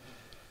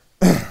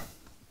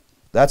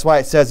 That's why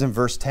it says in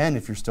verse 10,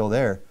 if you're still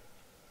there,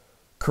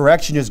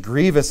 correction is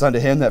grievous unto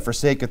him that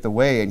forsaketh the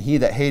way, and he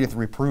that hateth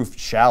reproof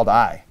shall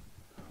die.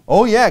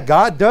 Oh yeah,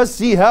 God does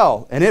see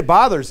hell, and it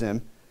bothers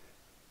him.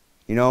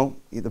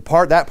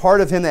 That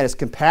part of him that is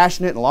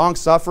compassionate and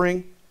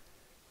long-suffering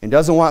and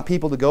doesn't want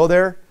people to go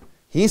there,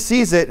 he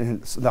sees it,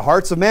 and the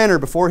hearts of men are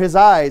before his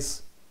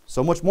eyes,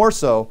 so much more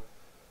so.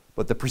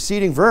 But the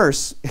preceding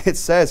verse, it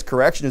says,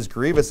 correction is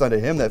grievous unto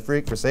him that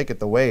forsaketh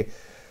the way,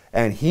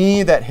 and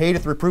he that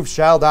hateth reproof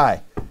shall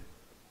die.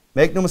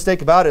 Make no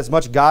mistake about it, as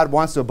much God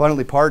wants to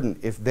abundantly pardon,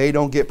 if they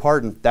don't get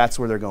pardoned, that's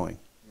where they're going.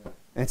 Yeah.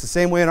 And it's the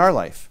same way in our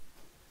life.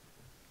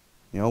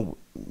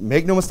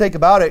 Make no mistake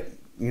about it,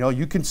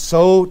 you can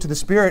sow to the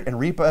Spirit and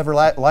reap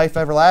life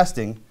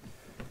everlasting.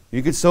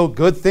 You can sow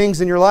good things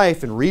in your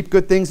life and reap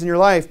good things in your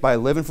life by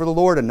living for the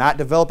Lord and not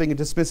developing a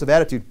dismissive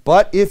attitude.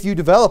 But if you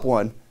develop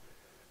one,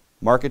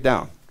 mark it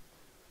down,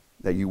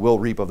 that you will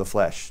reap of the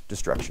flesh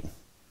destruction.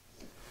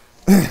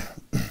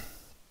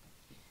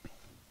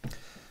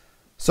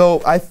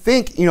 So I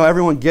think,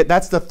 everyone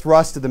that's the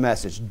thrust of the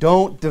message.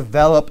 Don't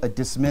develop a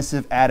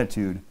dismissive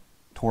attitude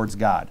towards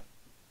God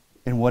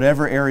in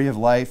whatever area of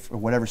life or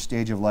whatever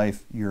stage of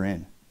life you're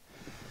in.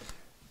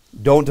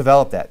 Don't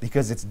develop that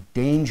because it's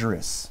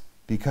dangerous,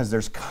 because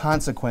there's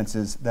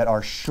consequences that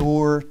are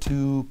sure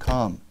to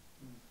come.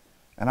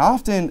 And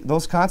often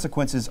those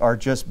consequences are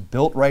just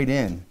built right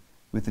in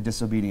with the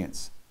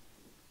disobedience.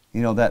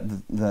 You know, that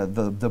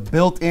the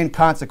built-in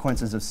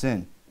consequences of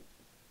sin.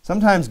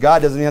 Sometimes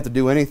God doesn't even have to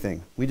do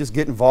anything. We just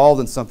get involved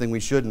in something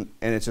we shouldn't,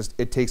 and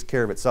it takes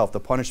care of itself.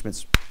 The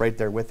punishment's right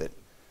there with it.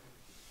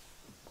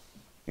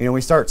 You know,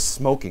 we start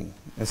smoking.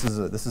 This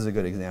is a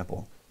good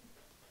example.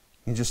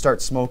 You just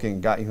start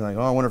smoking. You're like,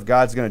 oh, I wonder if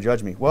God's going to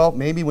judge me. Well,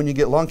 maybe when you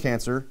get lung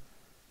cancer,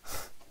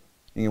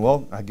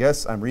 well, I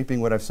guess I'm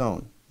reaping what I've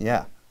sown.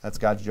 Yeah, that's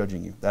God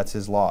judging you. That's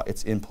His law.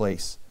 It's in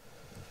place.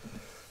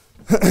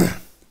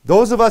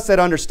 Those of us that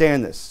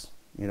understand this,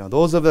 you know,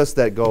 those of us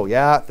that go,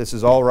 yeah, this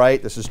is all right,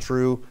 this is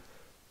true,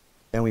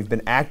 and we've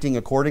been acting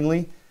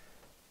accordingly,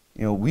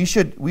 you know,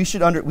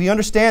 we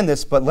understand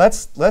this, but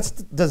let's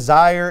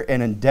desire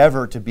and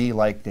endeavor to be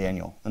like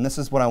Daniel. And this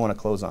is what I want to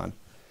close on.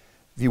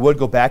 If you would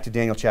go back to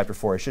Daniel chapter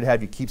 4, I should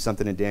have you keep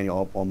something in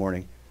Daniel all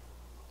morning.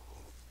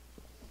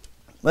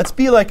 Let's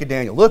be like a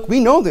Daniel. Look,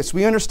 we know this,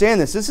 we understand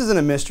this. This isn't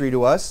a mystery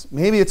to us.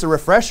 Maybe it's a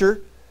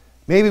refresher.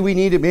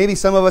 Maybe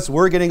some of us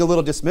were getting a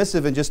little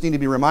dismissive and just need to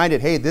be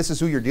reminded, hey, this is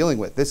who you're dealing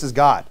with. This is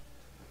God.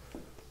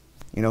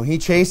 You know, He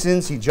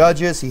chastens, He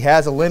judges, He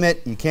has a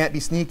limit. You can't be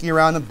sneaky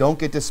around Him. Don't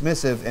get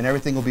dismissive, and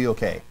everything will be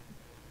okay.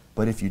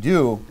 But if you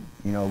do,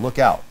 you know, look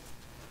out.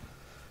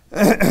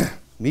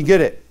 We get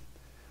it.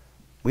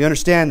 We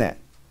understand that.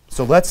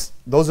 So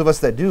those of us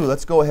that do,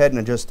 let's go ahead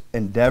and just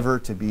endeavor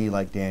to be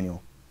like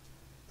Daniel.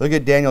 Look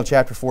at Daniel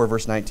chapter 4,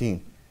 verse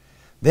 19.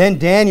 Then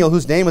Daniel,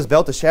 whose name was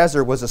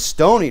Belteshazzar, was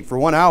astonied for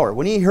 1 hour.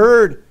 When he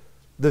heard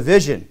the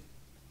vision,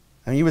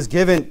 and he was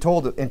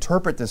told to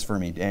interpret this for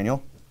me,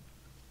 Daniel.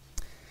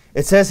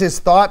 It says his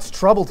thoughts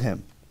troubled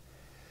him.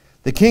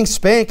 The king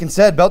spake and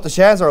said,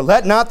 Belteshazzar,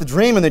 let not the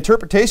dream and the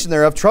interpretation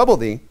thereof trouble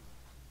thee.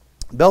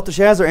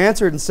 Belteshazzar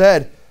answered and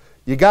said,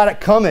 you got it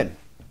coming,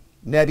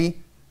 Nebi.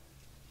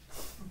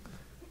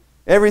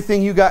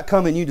 Everything you got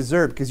coming you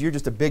deserve because you're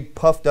just a big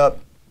puffed up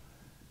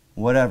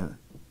whatever.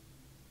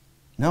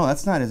 No,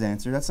 that's not his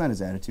answer. That's not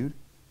his attitude.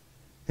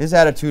 His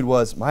attitude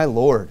was, my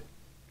Lord,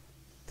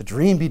 the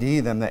dream be to thee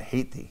them that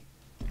hate thee.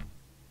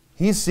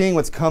 He's seeing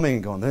what's coming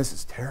and going, this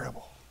is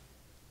terrible.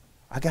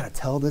 I got to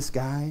tell this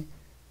guy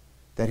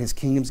that his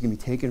kingdom's going to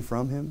be taken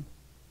from him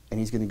and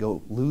he's going to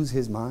go lose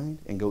his mind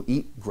and go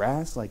eat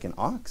grass like an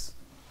ox?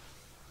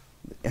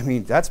 I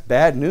mean, that's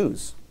bad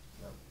news.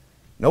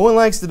 No one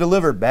likes to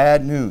deliver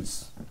bad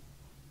news.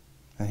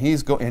 And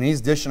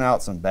he's dishing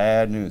out some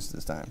bad news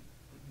this time.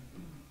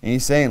 And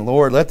he's saying,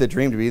 Lord, let the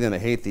dream to be them that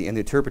hate thee, and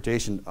the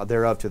interpretation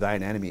thereof to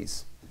thine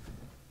enemies.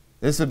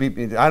 This would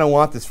be, I don't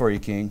want this for you,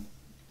 king.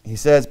 He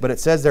says, but it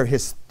says there,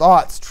 his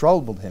thoughts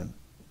troubled him.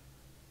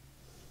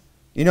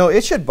 You know,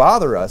 it should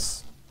bother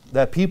us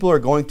that people are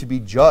going to be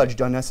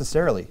judged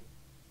unnecessarily.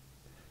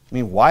 I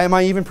mean, why am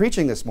I even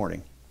preaching this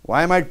morning?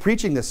 Why am I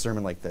preaching this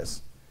sermon like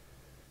this?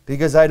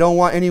 Because I don't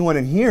want anyone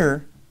in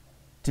here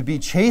to be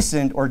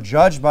chastened or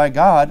judged by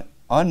God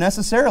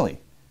unnecessarily.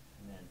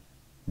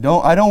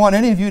 I don't want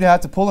any of you to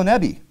have to pull a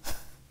Nebi.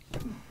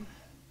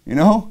 You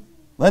know?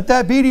 Let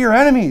that be to your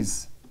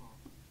enemies.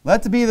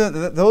 Let it be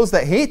those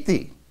that hate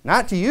thee.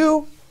 Not to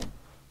you.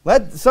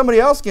 Let somebody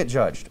else get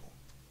judged.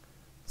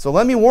 So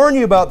let me warn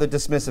you about the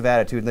dismissive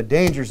attitude and the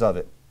dangers of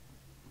it.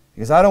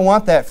 Because I don't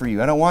want that for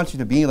you. I don't want you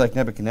to be like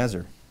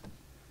Nebuchadnezzar.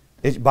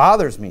 It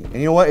bothers me. And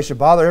you know what? It should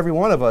bother every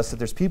one of us that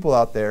there's people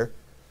out there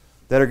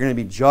that are going to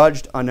be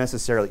judged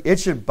unnecessarily. It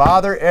should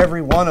bother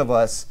every one of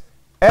us,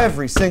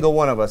 every single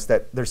one of us,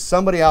 that there's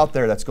somebody out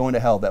there that's going to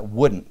hell that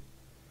wouldn't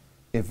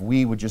if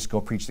we would just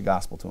go preach the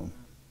gospel to them.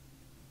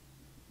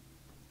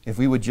 If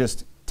we would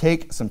just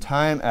take some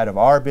time out of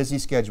our busy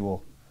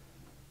schedule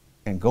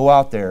and go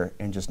out there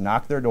and just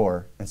knock their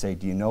door and say,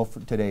 do you know for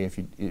today if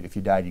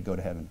you died you'd go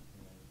to heaven?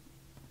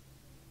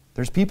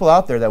 There's people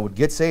out there that would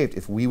get saved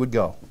if we would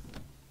go.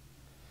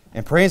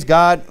 And praise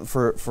God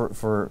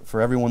for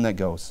everyone that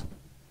goes.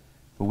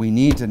 But we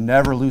need to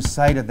never lose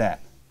sight of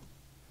that.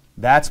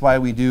 That's why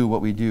we do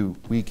what we do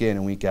week in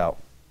and week out.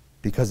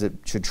 Because it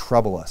should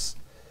trouble us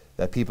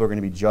that people are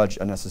going to be judged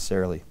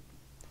unnecessarily.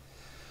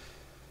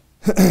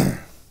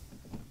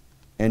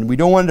 And we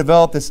don't want to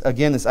develop this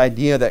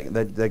idea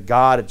that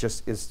God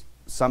just is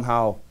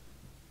somehow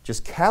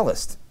just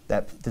calloused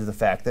to the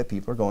fact that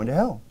people are going to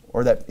hell,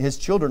 or that His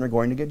children are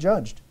going to get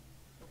judged.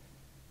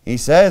 He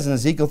says in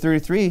Ezekiel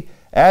 33,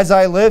 as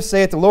I live,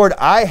 saith the Lord,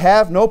 I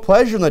have no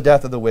pleasure in the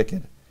death of the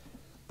wicked,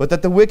 but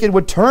that the wicked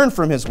would turn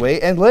from his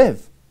way and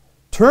live.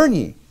 Turn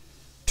ye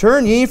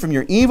from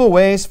your evil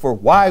ways, for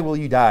why will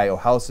you die, O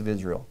house of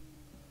Israel?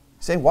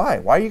 You say, why?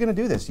 Why are you going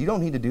to do this? You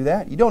don't need to do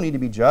that. You don't need to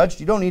be judged.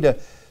 You don't need to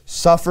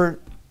suffer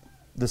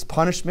this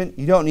punishment.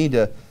 You don't need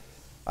to.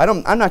 I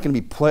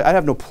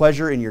have no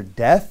pleasure in your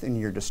death, in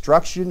your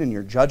destruction, in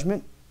your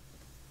judgment.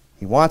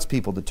 He wants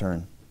people to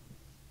turn.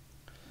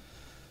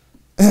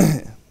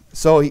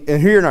 So,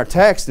 and here in our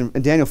text, in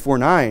Daniel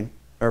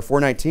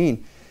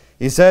 4:19,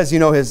 he says, you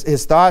know,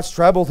 his thoughts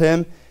troubled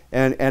him,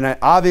 and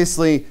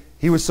obviously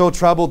he was so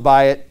troubled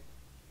by it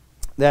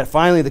that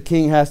finally the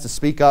king has to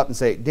speak up and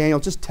say, Daniel,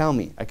 just tell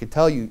me. I could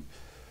tell you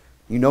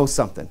know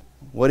something.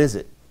 What is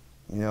it?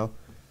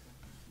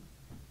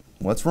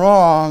 What's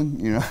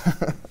wrong?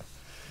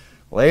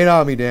 Lay it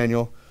on me,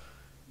 Daniel.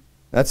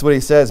 That's what he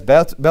says.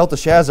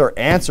 Belteshazzar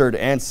answered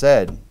and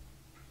said.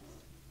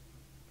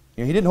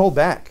 He didn't hold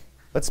back.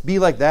 Let's be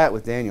like that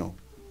with Daniel.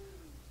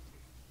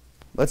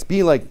 Let's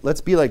be like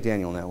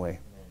Daniel in that way.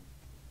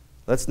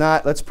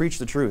 Let's preach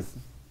the truth.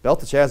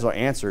 Belteshazzar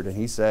answered and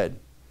he said,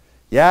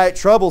 yeah, it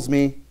troubles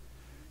me.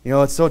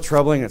 It's so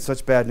troubling. It's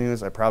such bad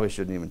news. I probably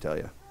shouldn't even tell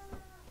you.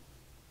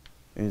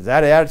 And is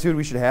that an attitude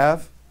we should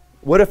have?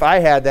 What if I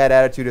had that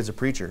attitude as a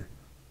preacher?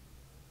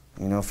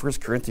 1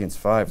 Corinthians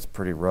 5 is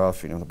pretty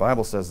rough. The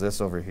Bible says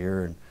this over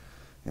here, and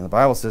the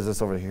Bible says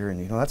this over here,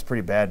 and that's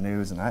pretty bad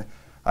news. And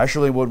I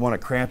surely wouldn't want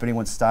to cramp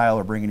anyone's style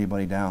or bring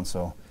anybody down.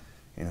 So,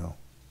 I'm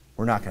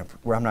not going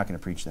to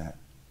preach that.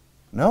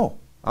 No,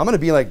 I'm going to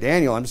be like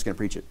Daniel. I'm just going to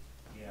preach it.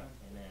 Yeah,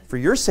 amen. For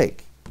your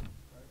sake.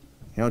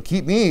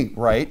 Keep me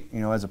right,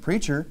 as a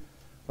preacher,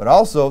 but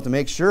also to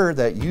make sure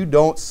that you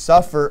don't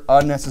suffer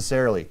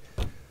unnecessarily.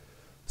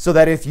 So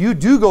that if you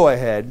do go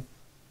ahead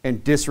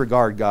and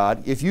disregard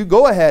God, if you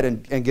go ahead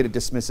and get a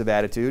dismissive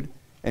attitude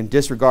and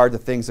disregard the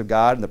things of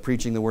God and the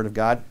preaching the Word of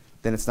God,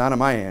 then it's not on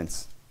my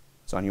hands.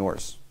 It's on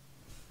yours.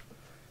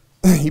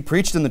 He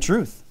preached in the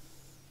truth.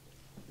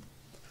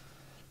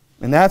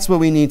 And that's what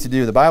we need to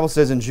do. The Bible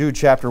says in Jude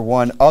chapter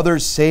 1,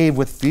 others save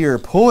with fear,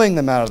 pulling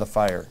them out of the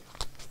fire,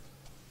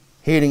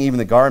 hating even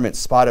the garment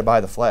spotted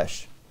by the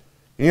flesh.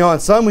 On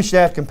some we should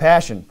have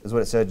compassion, is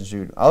what it said in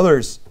Jude.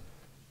 Others,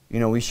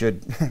 we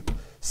should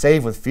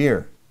save with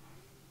fear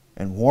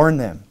and warn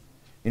them.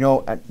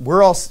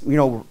 We're all,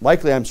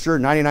 likely, I'm sure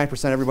 99%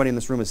 of everybody in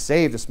this room is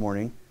saved this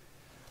morning.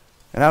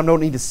 And I don't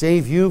need to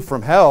save you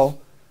from hell,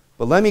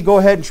 but let me go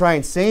ahead and try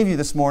and save you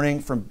this morning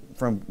from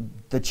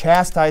the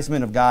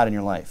chastisement of God in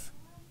your life.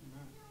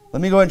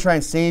 Let me go ahead and try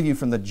and save you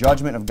from the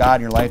judgment of God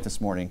in your life this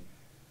morning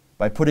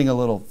by putting a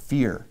little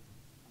fear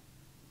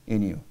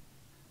in you.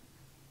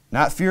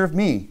 Not fear of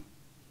me,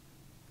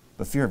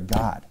 but fear of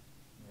God.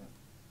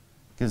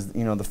 Because,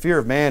 the fear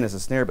of man is a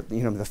snare, but,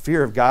 the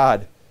fear of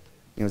God,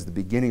 is the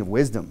beginning of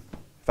wisdom.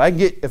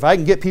 If I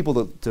can get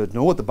people to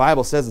know what the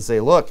Bible says and say,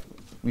 look,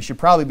 we should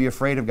probably be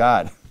afraid of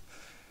God,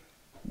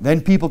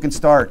 then people can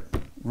start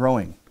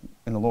growing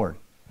in the Lord.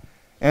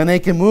 And they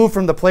can move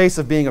from the place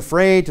of being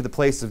afraid to the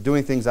place of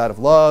doing things out of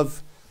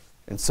love,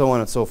 and so on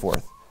and so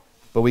forth.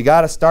 But we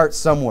got to start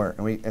somewhere,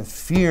 and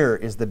fear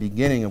is the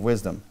beginning of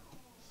wisdom.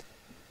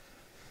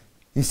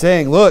 He's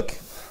saying, look,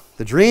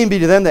 the dream be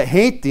to them that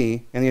hate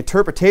thee, and the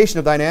interpretation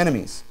of thine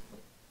enemies.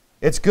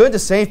 It's good to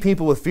save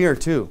people with fear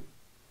too.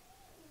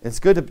 It's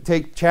good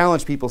to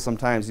challenge people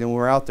sometimes, when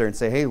we're out there and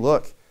say, hey,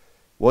 look,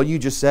 what you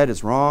just said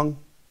is wrong,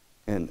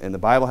 and the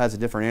Bible has a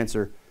different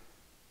answer.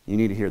 You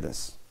need to hear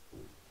this.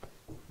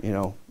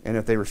 And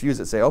if they refuse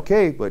it, say,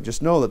 okay, but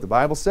just know that the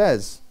Bible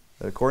says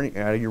that according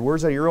to your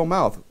words out of your own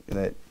mouth,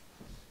 that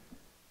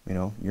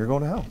you're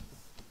going to hell.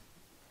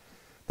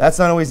 That's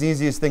not always the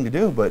easiest thing to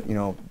do, but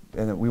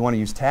and we want to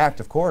use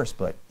tact, of course,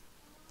 but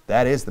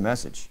that is the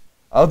message.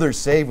 Others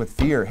save with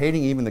fear,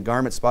 hating even the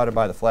garment spotted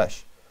by the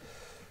flesh.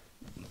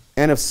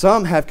 And if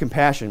some have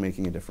compassion,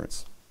 making a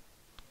difference.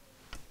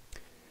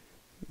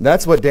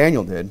 That's what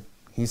Daniel did.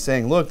 He's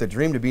saying, look, the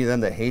dream to be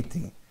them that hate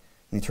thee,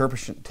 the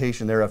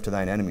interpretation thereof to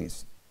thine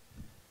enemies.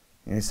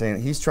 And he's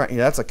saying,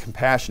 that's a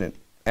compassionate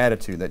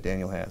attitude that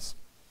Daniel has.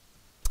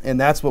 And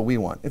that's what we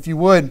want. If you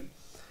would,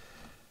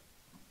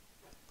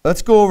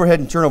 let's go overhead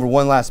and turn over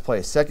one last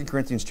place. 2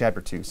 Corinthians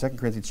chapter 2. 2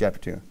 Corinthians chapter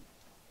 2.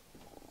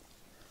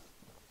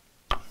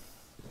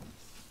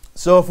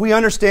 So if we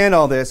understand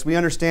all this, we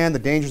understand the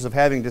dangers of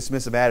having a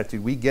dismissive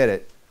attitude, we get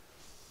it,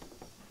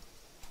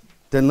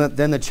 then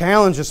the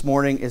challenge this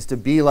morning is to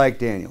be like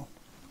Daniel.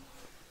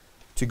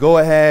 To go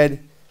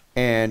ahead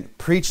and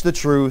preach the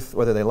truth,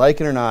 whether they like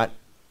it or not,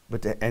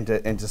 and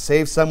to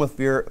save some with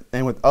fear,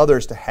 and with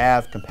others to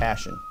have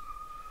compassion.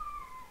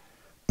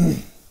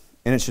 And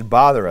it should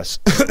bother us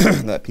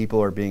that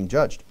people are being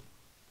judged.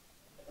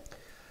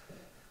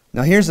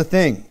 Now here's the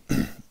thing.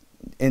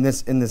 In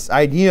this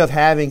idea of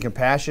having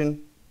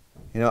compassion,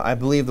 I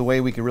believe the way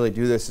we can really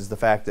do this is the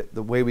fact that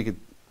the way we could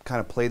kind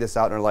of play this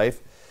out in our life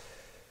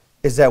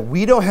is that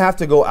we don't have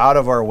to go out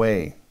of our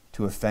way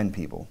to offend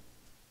people.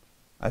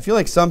 I feel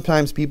like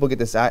sometimes people get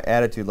this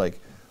attitude like,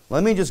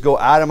 let me just go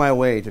out of my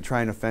way to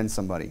try and offend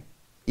somebody.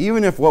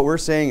 Even if what we're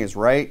saying is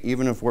right,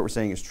 even if what we're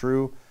saying is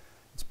true,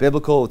 it's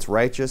biblical, it's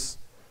righteous,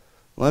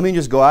 let me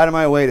just go out of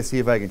my way to see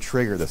if I can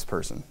trigger this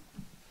person.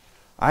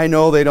 I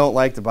know they don't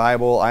like the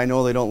Bible. I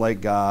know they don't like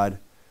God.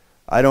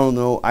 I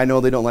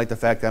know they don't like the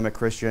fact that I'm a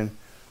Christian.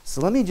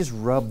 So let me just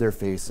rub their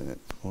face in it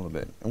a little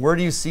bit. And where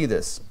do you see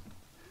this?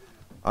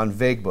 On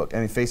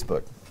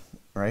Facebook,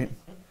 right?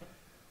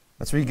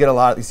 That's where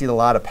you see a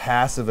lot of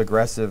passive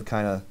aggressive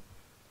kind of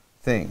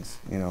things,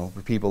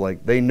 for people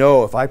like, they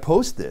know if I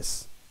post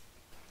this,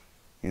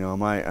 on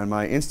my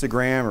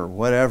Instagram or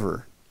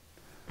whatever,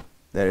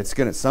 that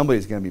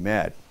somebody's gonna be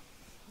mad.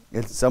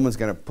 Someone's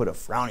gonna put a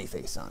frowny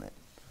face on it.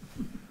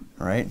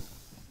 All right?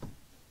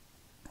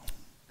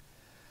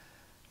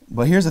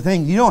 But here's the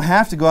thing. You don't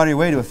have to go out of your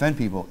way to offend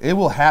people. It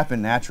will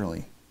happen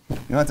naturally. You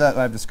know what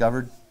I've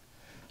discovered?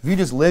 If you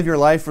just live your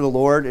life for the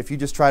Lord, if you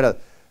just try to,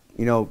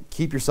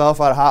 keep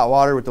yourself out of hot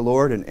water with the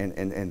Lord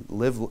and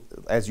live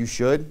as you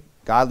should,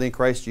 godly in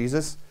Christ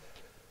Jesus,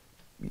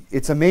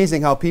 it's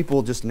amazing how people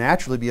will just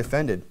naturally be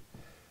offended.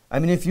 I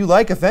mean, if you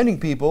like offending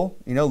people,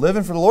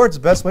 living for the Lord is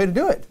the best way to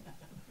do it.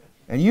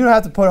 And you don't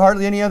have to put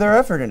hardly any other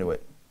effort into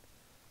it.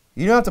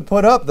 You don't have to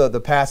put up the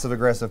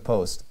passive-aggressive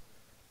post.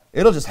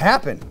 It'll just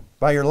happen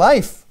by your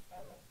life.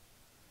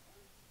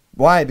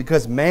 Why?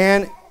 Because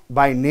man,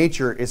 by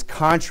nature, is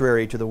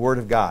contrary to the Word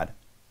of God.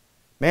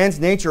 Man's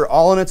nature,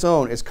 all on its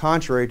own, is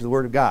contrary to the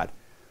Word of God.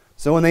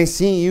 So when they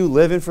see you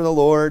living for the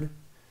Lord,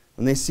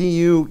 when they see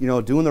you,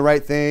 doing the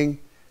right thing,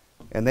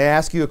 and they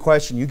ask you a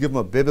question, you give them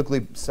a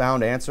biblically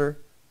sound answer,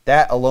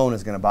 that alone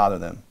is going to bother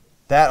them.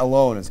 That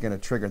alone is going to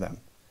trigger them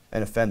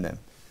and offend them.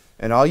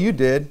 And all you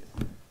did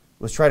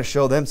was try to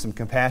show them some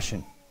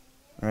compassion.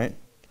 All right?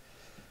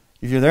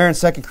 If you're there in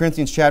 2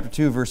 Corinthians chapter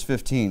 2, verse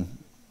 15.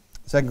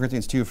 2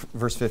 Corinthians 2,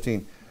 verse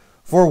 15.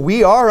 For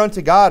we are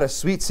unto God a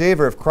sweet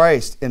savor of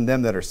Christ in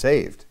them that are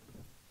saved,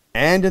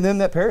 and in them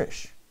that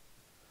perish.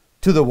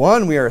 To the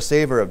one we are a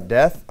savor of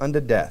death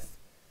unto death,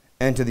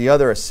 and to the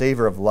other a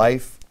savor of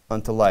life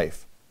unto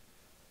life.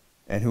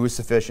 And who is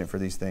sufficient for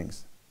these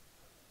things?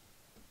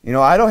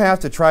 I don't have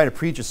to try to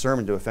preach a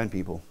sermon to offend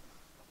people.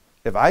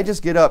 If I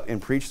just get up and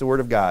preach the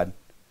Word of God,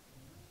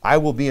 I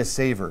will be a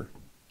savor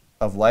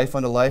of life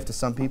unto life to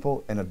some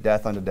people and of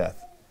death unto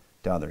death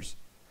to others.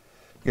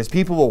 Because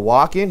people will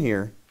walk in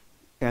here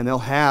and they'll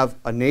have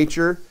a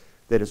nature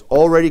that is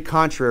already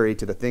contrary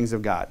to the things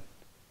of God.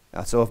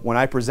 So when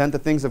I present the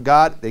things of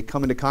God, they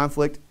come into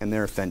conflict and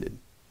they're offended.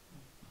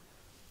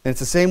 And it's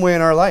the same way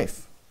in our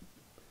life.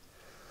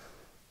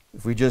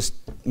 If we just,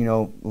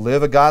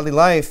 live a godly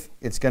life,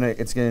 it's gonna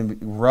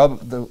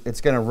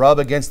rub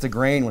against the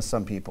grain with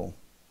some people.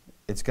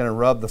 It's gonna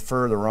rub the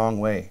fur the wrong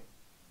way.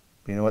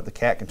 But you know what? The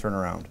cat can turn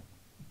around,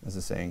 as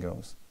the saying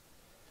goes.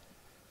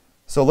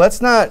 So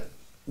let's not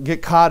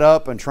get caught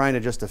up in trying to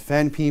just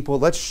offend people.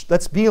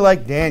 Let's be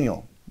like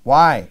Daniel.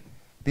 Why?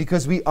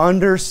 Because we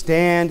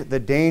understand the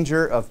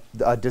danger of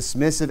a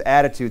dismissive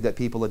attitude that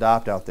people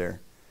adopt out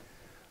there.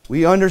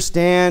 We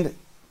understand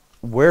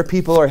where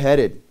people are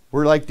headed.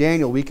 We're like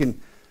Daniel. We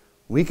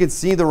can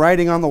see the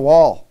writing on the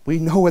wall. We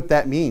know what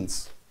that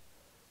means.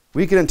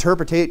 We can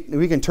interpret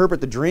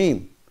the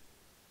dream.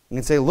 We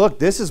can say, look,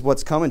 this is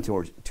what's coming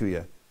to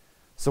you.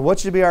 So what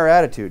should be our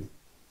attitude?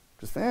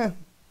 Just,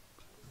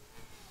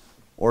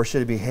 Or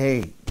should it be,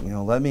 hey,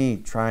 let me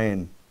try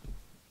and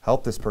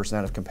help this person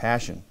out of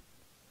compassion.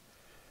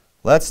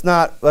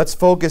 Let's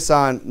focus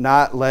on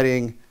not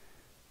letting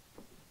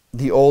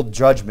the old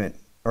judgment,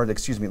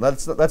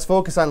 let's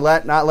focus on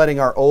not letting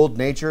our old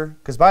nature,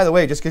 because by the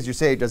way, just because you're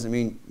saved doesn't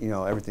mean,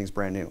 everything's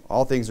brand new.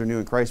 All things are new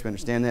in Christ, we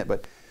understand that,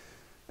 but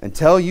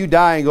until you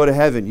die and go to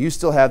heaven, you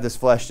still have this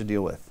flesh to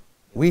deal with.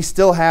 We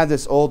still have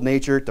this old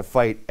nature to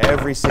fight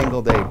every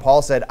single day.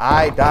 Paul said,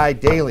 I die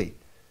daily.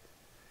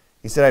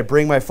 He said, I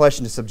bring my flesh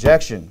into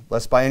subjection,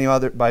 lest I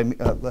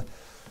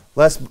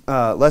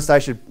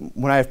should,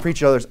 when I have preached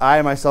to others,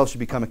 I myself should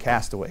become a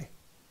castaway.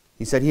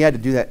 He said he had to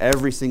do that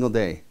every single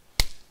day.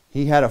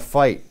 He had a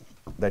fight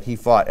that he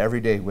fought every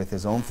day with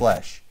his own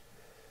flesh.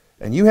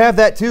 And you have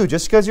that too.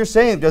 Just because you're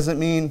saved doesn't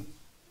mean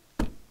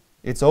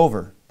it's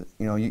over.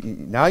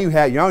 Now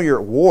you're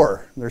at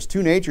war. There's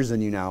two natures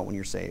in you now when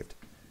you're saved.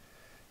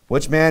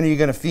 Which man are you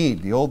going to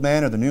feed, the old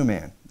man or the new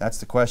man? That's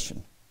the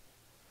question.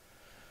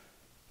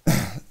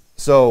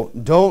 So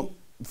don't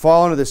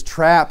fall into this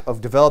trap of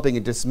developing a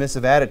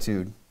dismissive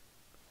attitude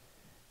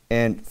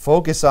and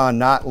focus on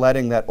not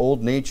letting that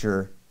old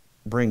nature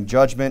bring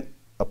judgment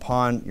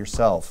upon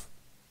yourself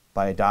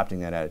by adopting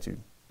that attitude.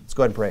 Let's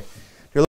go ahead and pray.